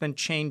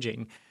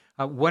changing.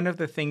 One of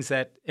the things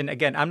that, and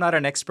again, I'm not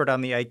an expert on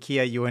the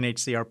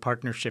IKEA-UNHCR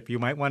partnership. You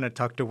might want to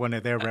talk to one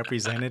of their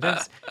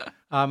representatives.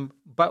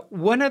 But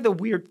one of the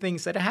weird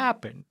things that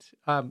happened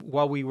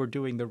while we were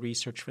doing the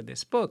research for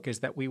this book is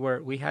that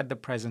we had the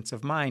presence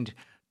of mind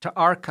to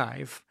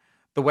archive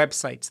the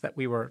websites that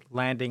we were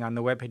landing on,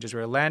 the web pages we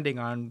were landing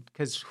on,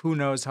 because who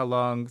knows how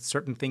long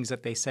certain things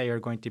that they say are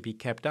going to be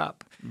kept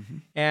up. Mm-hmm.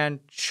 And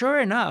sure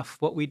enough,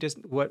 what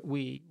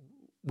we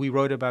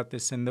wrote about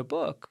this in the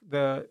book,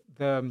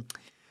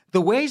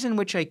 the ways in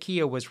which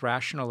IKEA was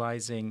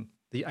rationalizing,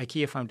 the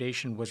IKEA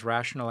Foundation was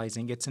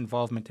rationalizing its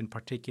involvement in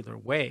particular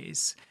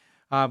ways,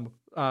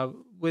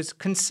 was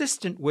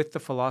consistent with the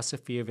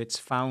philosophy of its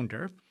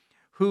founder,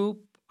 who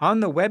on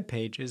the web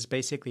pages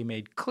basically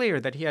made clear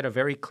that he had a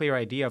very clear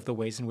idea of the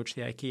ways in which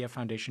the IKEA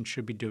Foundation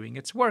should be doing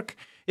its work.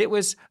 It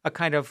was a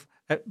kind of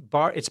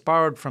it's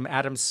borrowed from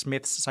Adam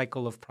Smith's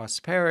cycle of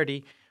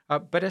prosperity,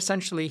 but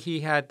essentially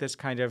he had this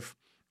kind of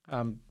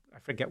I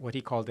forget what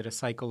he called it, a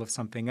cycle of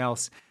something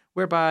else,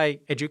 whereby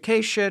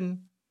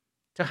education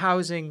to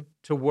housing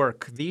to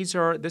work,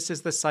 this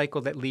is the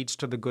cycle that leads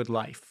to the good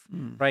life,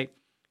 right?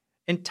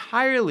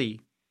 Entirely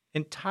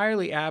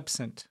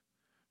absent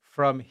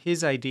from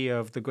his idea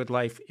of the good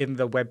life in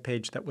the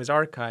webpage that was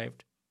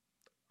archived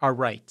are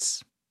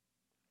rights.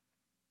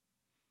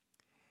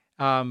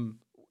 And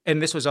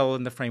this was all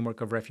in the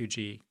framework of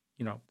refugee,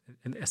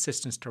 and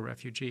assistance to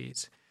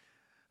refugees.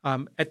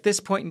 At this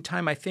point in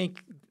time, I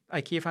think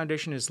IKEA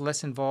Foundation is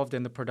less involved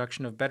in the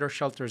production of better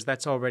shelters.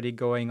 That's already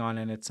going on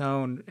its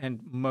own,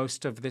 and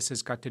most of this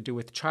has got to do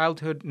with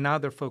childhood. Now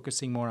they're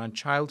focusing more on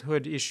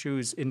childhood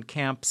issues in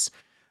camps,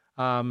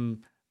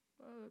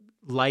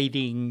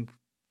 lighting,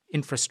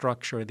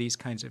 infrastructure, these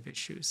kinds of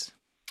issues.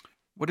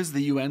 What has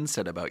the UN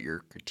said about your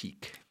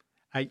critique?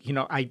 I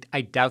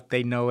doubt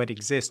they know it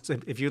exists.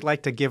 If you'd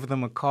like to give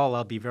them a call,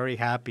 I'll be very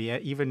happy.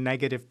 Even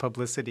negative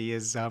publicity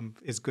is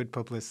good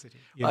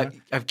publicity.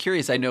 I'm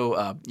curious. I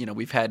know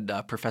we've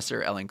had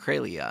Professor Ellen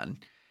Craley on,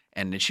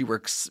 and she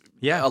works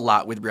a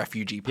lot with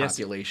refugee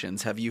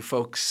populations. Yes. Have you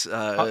folks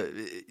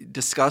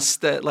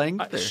discussed that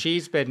length?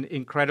 She's been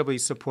incredibly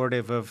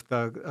supportive of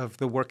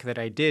the work that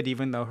I did,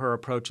 even though her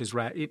approach is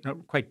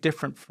quite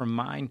different from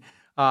mine.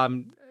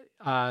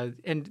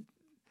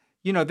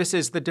 This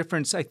is the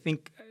difference. I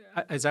think.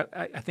 I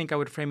think I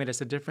would frame it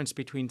as a difference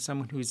between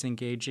someone who's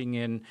engaging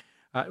in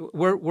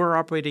we're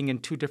operating in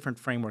two different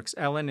frameworks.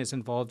 Ellen is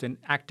involved in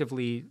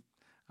actively,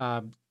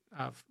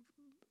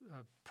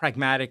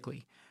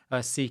 pragmatically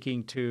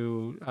seeking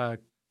to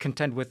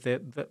contend with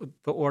the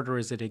order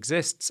as it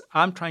exists.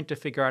 I'm trying to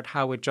figure out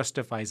how it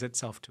justifies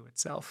itself to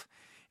itself.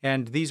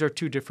 And these are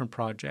two different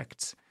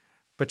projects.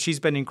 But she's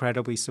been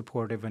incredibly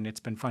supportive, and it's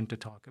been fun to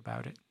talk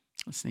about it.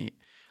 That's neat.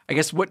 I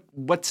guess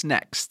what's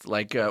next?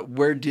 Like,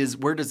 where does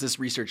this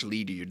research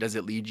lead you? Does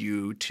it lead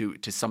you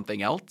to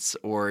something else,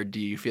 or do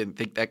you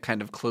think that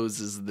kind of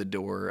closes the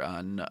door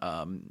on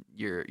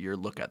your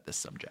look at this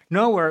subject?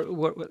 No,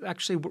 we're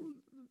actually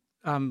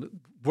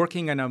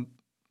working on a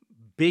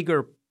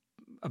bigger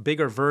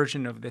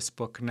version of this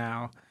book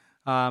now,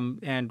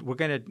 and we're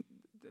going to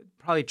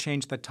probably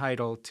change the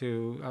title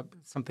to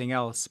something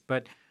else.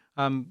 But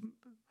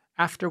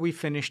after we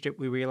finished it,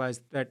 we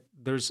realized that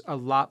there's a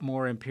lot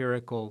more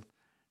empirical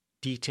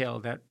detail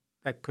that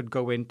that could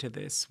go into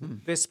this.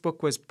 This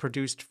book was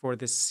produced for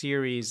this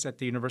series at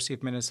the University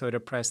of Minnesota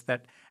Press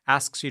that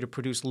asks you to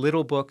produce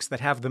little books that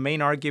have the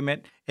main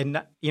argument in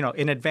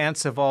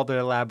advance of all the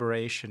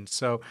elaboration.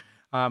 So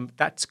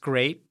that's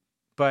great,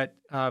 but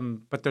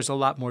there's a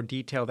lot more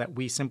detail that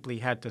we simply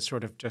had to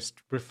sort of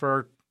just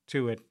refer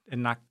to it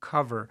and not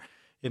cover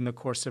in the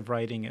course of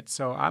writing it.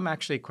 So I'm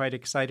actually quite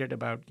excited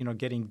about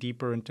getting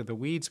deeper into the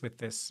weeds with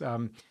this.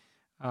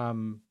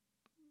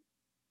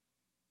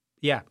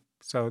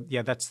 So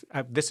that's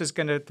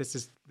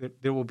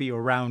there will be a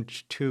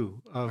round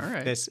two of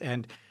this,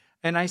 and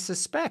I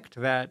suspect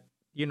that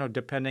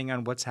depending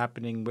on what's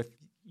happening with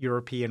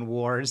European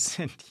wars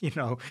and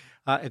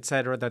et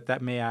cetera,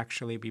 that may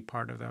actually be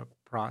part of the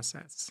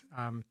process.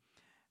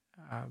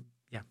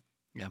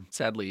 Yeah,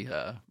 sadly,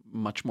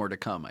 much more to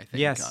come, I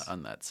think,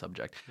 on that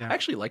subject. Yeah. I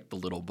actually like the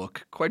little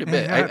book quite a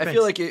bit. I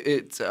feel like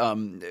it's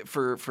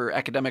for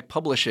academic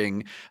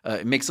publishing,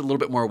 it makes it a little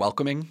bit more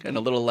welcoming and a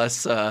little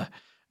less, I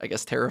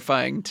guess,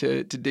 terrifying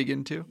to dig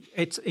into.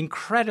 It's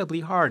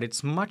incredibly hard.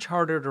 It's much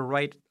harder to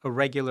write a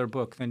regular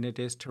book than it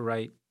is to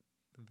write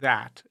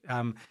that.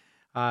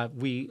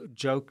 We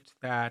joked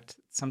that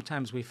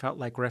sometimes we felt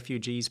like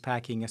refugees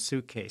packing a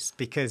suitcase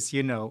because,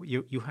 you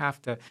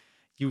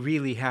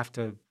really have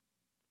to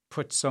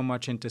put so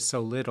much into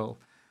so little.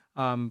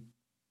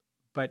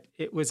 But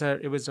it was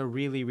a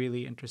really,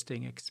 really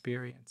interesting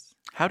experience.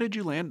 How did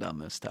you land on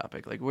this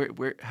topic? Like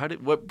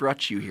what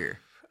brought you here?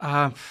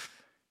 A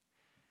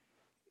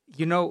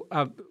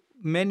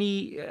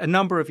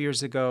number of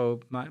years ago,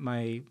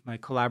 my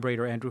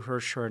collaborator Andrew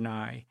Hersher and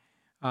I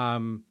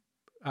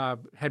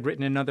had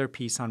written another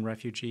piece on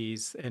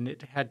refugees, and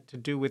it had to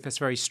do with this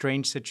very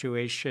strange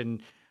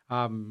situation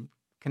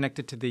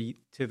connected to the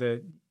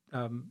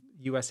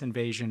U.S.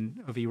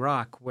 invasion of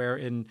Iraq, where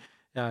in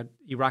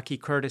Iraqi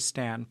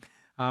Kurdistan,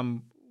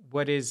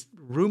 what is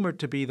rumored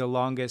to be the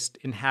longest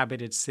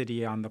inhabited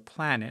city on the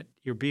planet,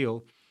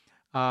 Erbil,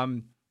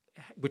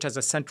 which has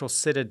a central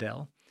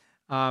citadel,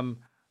 which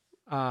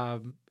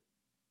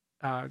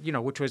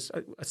was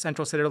a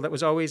central citadel that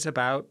was always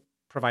about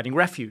providing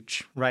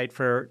refuge, right?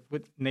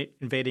 When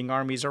invading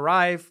armies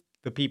arrive,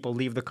 the people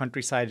leave the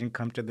countryside and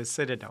come to the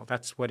citadel.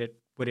 That's what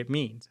it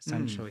means,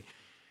 essentially.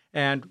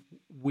 And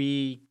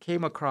we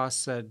came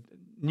across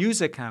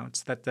news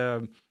accounts that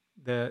the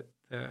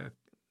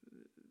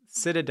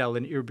citadel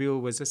in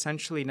Erbil was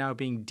essentially now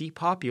being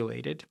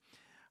depopulated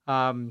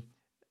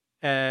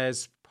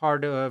as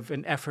part of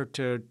an effort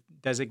to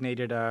designate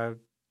it a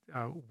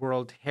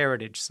World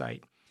Heritage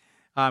Site.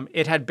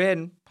 It had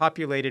been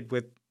populated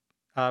with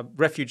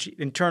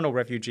internal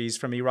refugees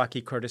from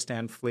Iraqi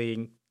Kurdistan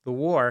fleeing the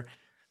war.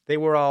 They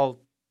were all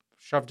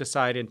shoved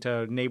aside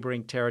into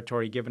neighboring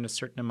territory, given a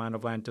certain amount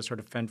of land to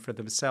sort of fend for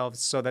themselves,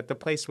 so that the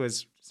place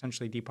was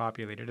essentially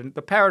depopulated. And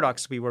the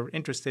paradox we were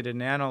interested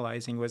in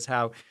analyzing was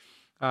how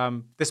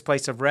this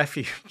place of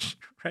refuge,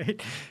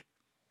 right,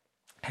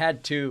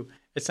 had to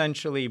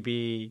essentially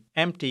be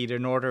emptied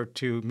in order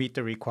to meet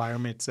the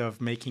requirements of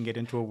making it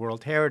into a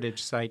World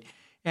Heritage Site.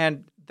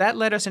 And that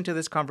led us into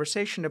this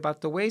conversation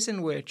about the ways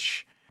in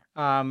which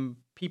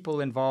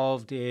people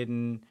involved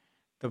in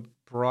the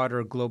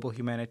broader global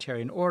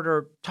humanitarian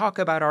order talk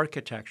about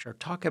architecture,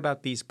 talk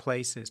about these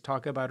places,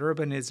 talk about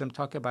urbanism,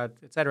 talk about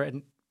et cetera.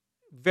 And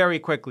very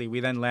quickly, we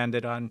then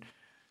landed on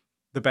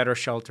the better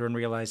shelter and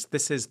realized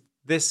this is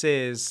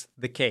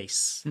the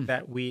case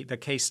the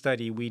case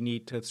study we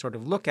need to sort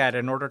of look at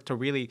in order to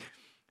really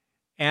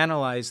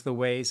analyze the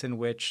ways in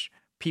which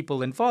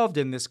people involved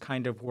in this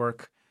kind of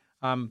work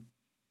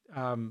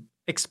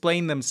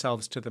explain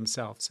themselves to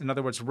themselves. In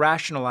other words,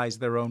 rationalize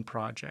their own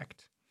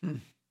project. Yeah.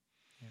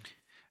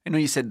 I know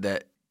you said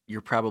that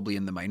you're probably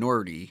in the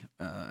minority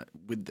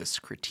with this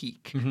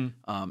critique.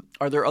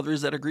 Are there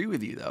others that agree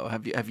with you, though?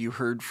 Have you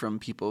heard from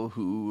people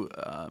who,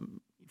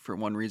 for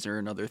one reason or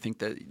another, think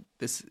that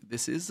this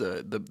is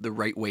the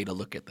right way to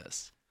look at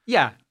this?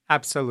 Yeah,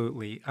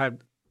 absolutely.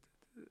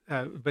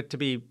 But to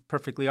be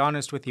perfectly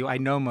honest with you, I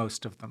know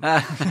most of them.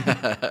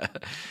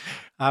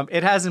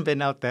 It hasn't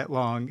been out that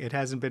long. It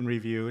hasn't been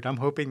reviewed. I'm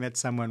hoping that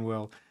someone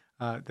will,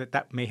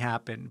 that may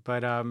happen.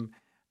 But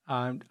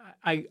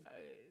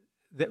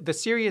the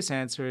serious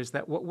answer is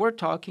that what we're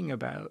talking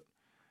about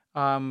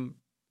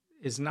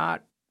is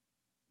not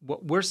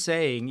what we're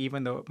saying,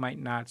 even though it might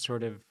not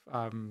sort of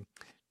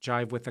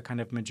jive with the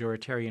kind of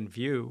majoritarian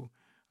view,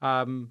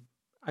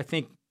 I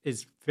think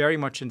is very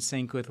much in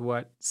sync with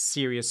what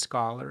serious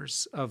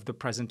scholars of the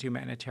present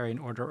humanitarian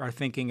order are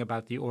thinking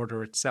about the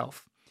order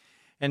itself.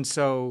 And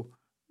so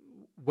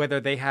whether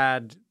they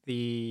had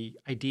the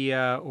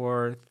idea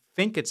or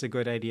think it's a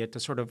good idea to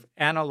sort of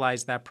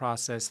analyze that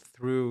process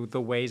through the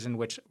ways in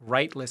which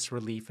rightless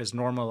relief is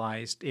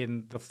normalized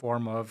in the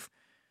form of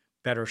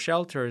better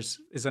shelters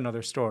is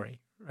another story,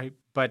 right?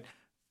 But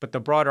the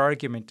broad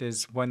argument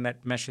is one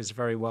that meshes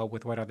very well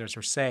with what others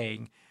are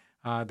saying.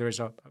 There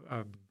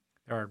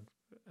are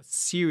a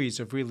series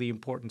of really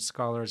important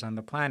scholars on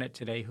the planet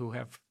today who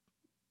have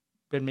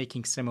been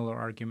making similar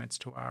arguments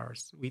to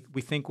ours.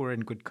 We think we're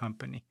in good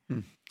company.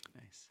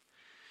 Nice.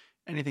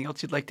 Anything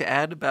else you'd like to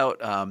add about,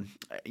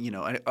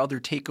 other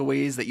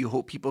takeaways that you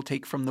hope people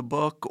take from the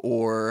book,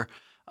 or,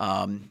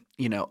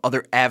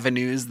 other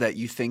avenues that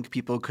you think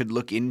people could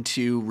look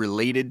into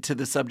related to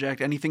the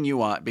subject? Anything you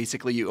want.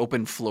 Basically, you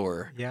open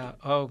floor. Yeah.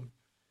 Oh,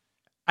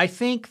 I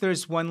think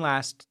there's one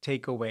last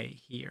takeaway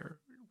here,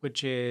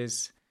 which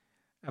is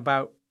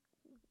about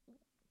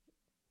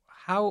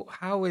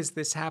how is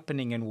this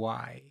happening and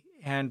why?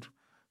 And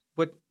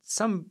what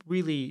some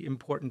really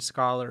important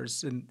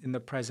scholars in the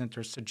present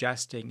are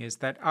suggesting is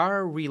that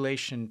our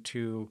relation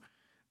to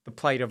the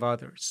plight of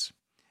others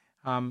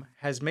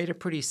has made a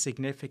pretty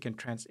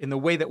significant in the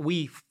way that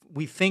we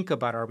think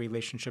about our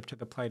relationship to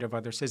the plight of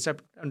others has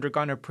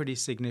undergone a pretty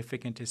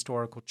significant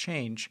historical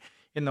change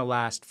in the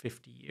last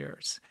 50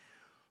 years.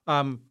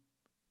 The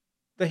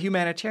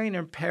humanitarian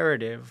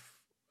imperative,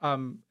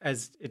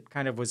 as it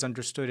kind of was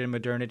understood in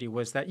modernity,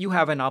 was that you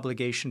have an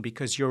obligation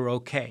because you're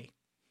okay,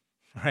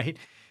 right?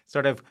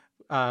 Sort of,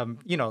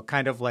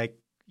 kind of like,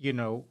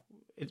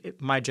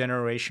 my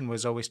generation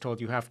was always told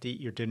you have to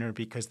eat your dinner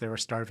because there are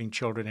starving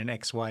children in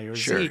X, Y, or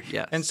Sure, Z.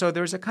 yes. And so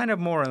there's a kind of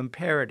moral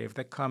imperative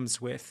that comes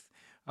with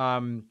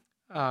that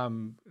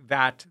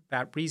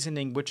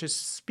reasoning, which is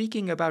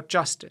speaking about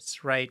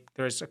justice, right?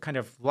 There's a kind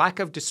of lack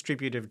of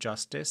distributive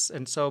justice.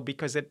 And so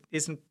because it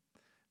isn't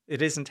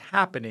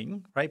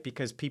happening, right?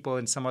 Because people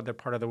in some other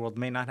part of the world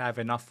may not have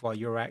enough while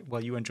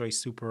you enjoy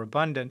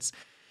superabundance.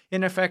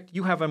 In effect,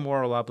 you have a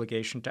moral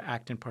obligation to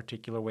act in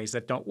particular ways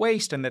that don't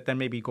waste and that then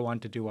maybe go on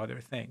to do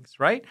other things,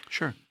 right?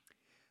 Sure.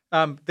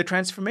 The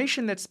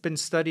transformation that's been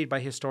studied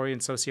by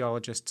historians,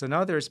 sociologists, and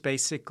others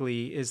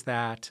basically is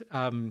that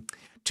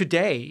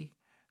today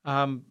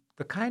the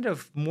kind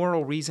of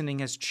moral reasoning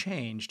has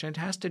changed, and it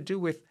has to do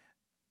with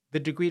the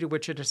degree to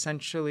which it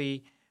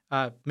essentially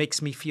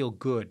makes me feel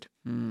good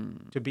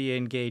to be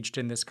engaged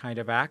in this kind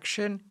of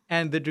action,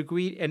 and the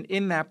degree, and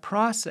in that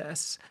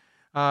process,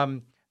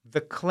 the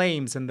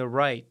claims and the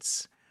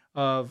rights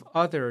of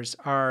others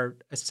are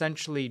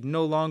essentially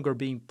no longer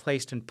being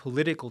placed in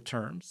political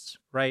terms,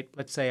 right?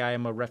 Let's say I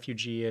am a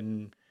refugee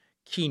in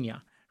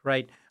Kenya,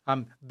 right?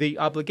 The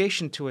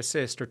obligation to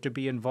assist or to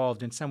be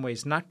involved in some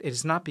ways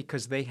is not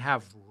because they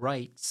have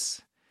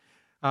rights,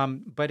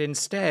 but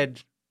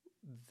instead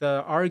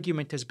the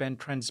argument has been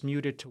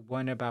transmuted to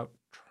one about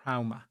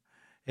trauma.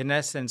 In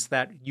essence,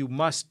 that you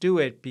must do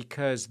it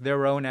because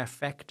their own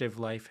affective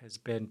life has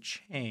been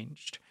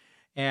changed.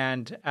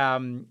 And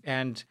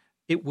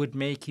it would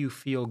make you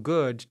feel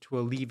good to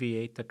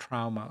alleviate the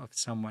trauma of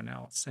someone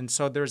else. And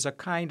so there's a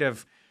kind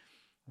of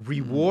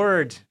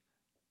reward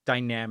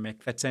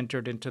dynamic that's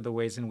entered into the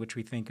ways in which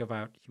we think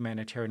about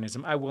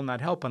humanitarianism. I will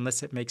not help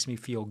unless it makes me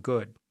feel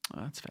good.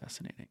 Oh, that's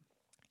fascinating.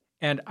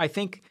 And I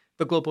think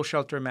the global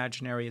shelter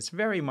imaginary is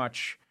very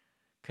much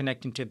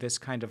connecting to this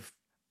kind of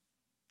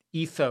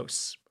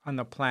ethos on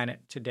the planet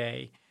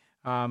today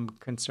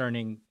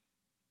concerning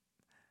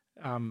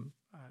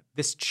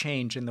this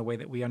change in the way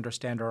that we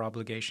understand our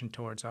obligation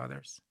towards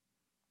others.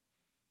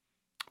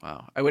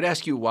 Wow. I would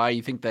ask you why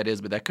you think that is,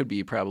 but that could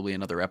be probably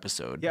another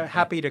episode. Yeah,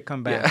 happy to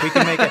come back. Yeah.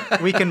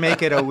 We can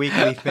make it a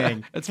weekly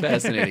thing. That's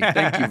fascinating.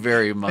 Thank you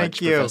very much,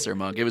 Professor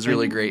Monk. It was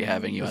really great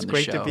having you on the show.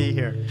 It's great to be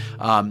here.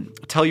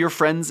 Tell your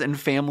friends and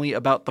family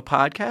about the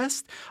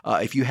podcast.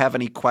 If you have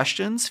any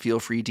questions, feel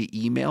free to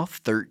email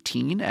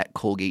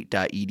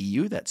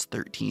 13@colgate.edu. That's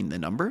 13, the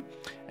number.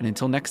 And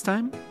until next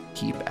time,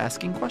 keep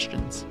asking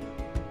questions.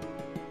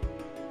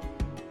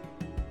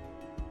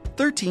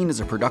 13 is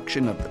a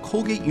production of the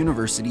Colgate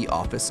University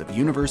Office of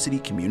University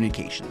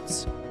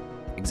Communications.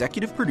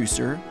 Executive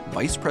producer,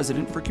 Vice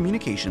President for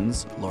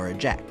Communications, Laura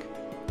Jack.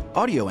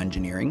 Audio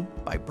engineering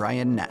by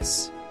Brian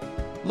Ness.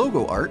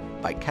 Logo art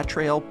by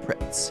Ketrail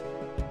Pritz.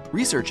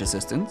 Research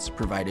assistance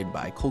provided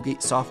by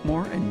Colgate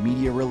sophomore and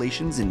media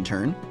relations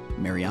intern,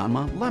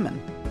 Mariama Lemon.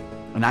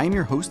 And I am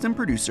your host and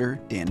producer,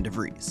 Dan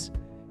DeVries.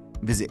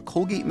 Visit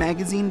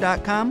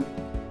colgatemagazine.com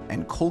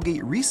and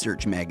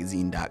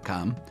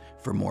colgateresearchmagazine.com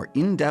for more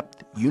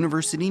in-depth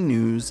university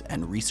news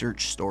and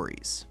research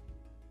stories.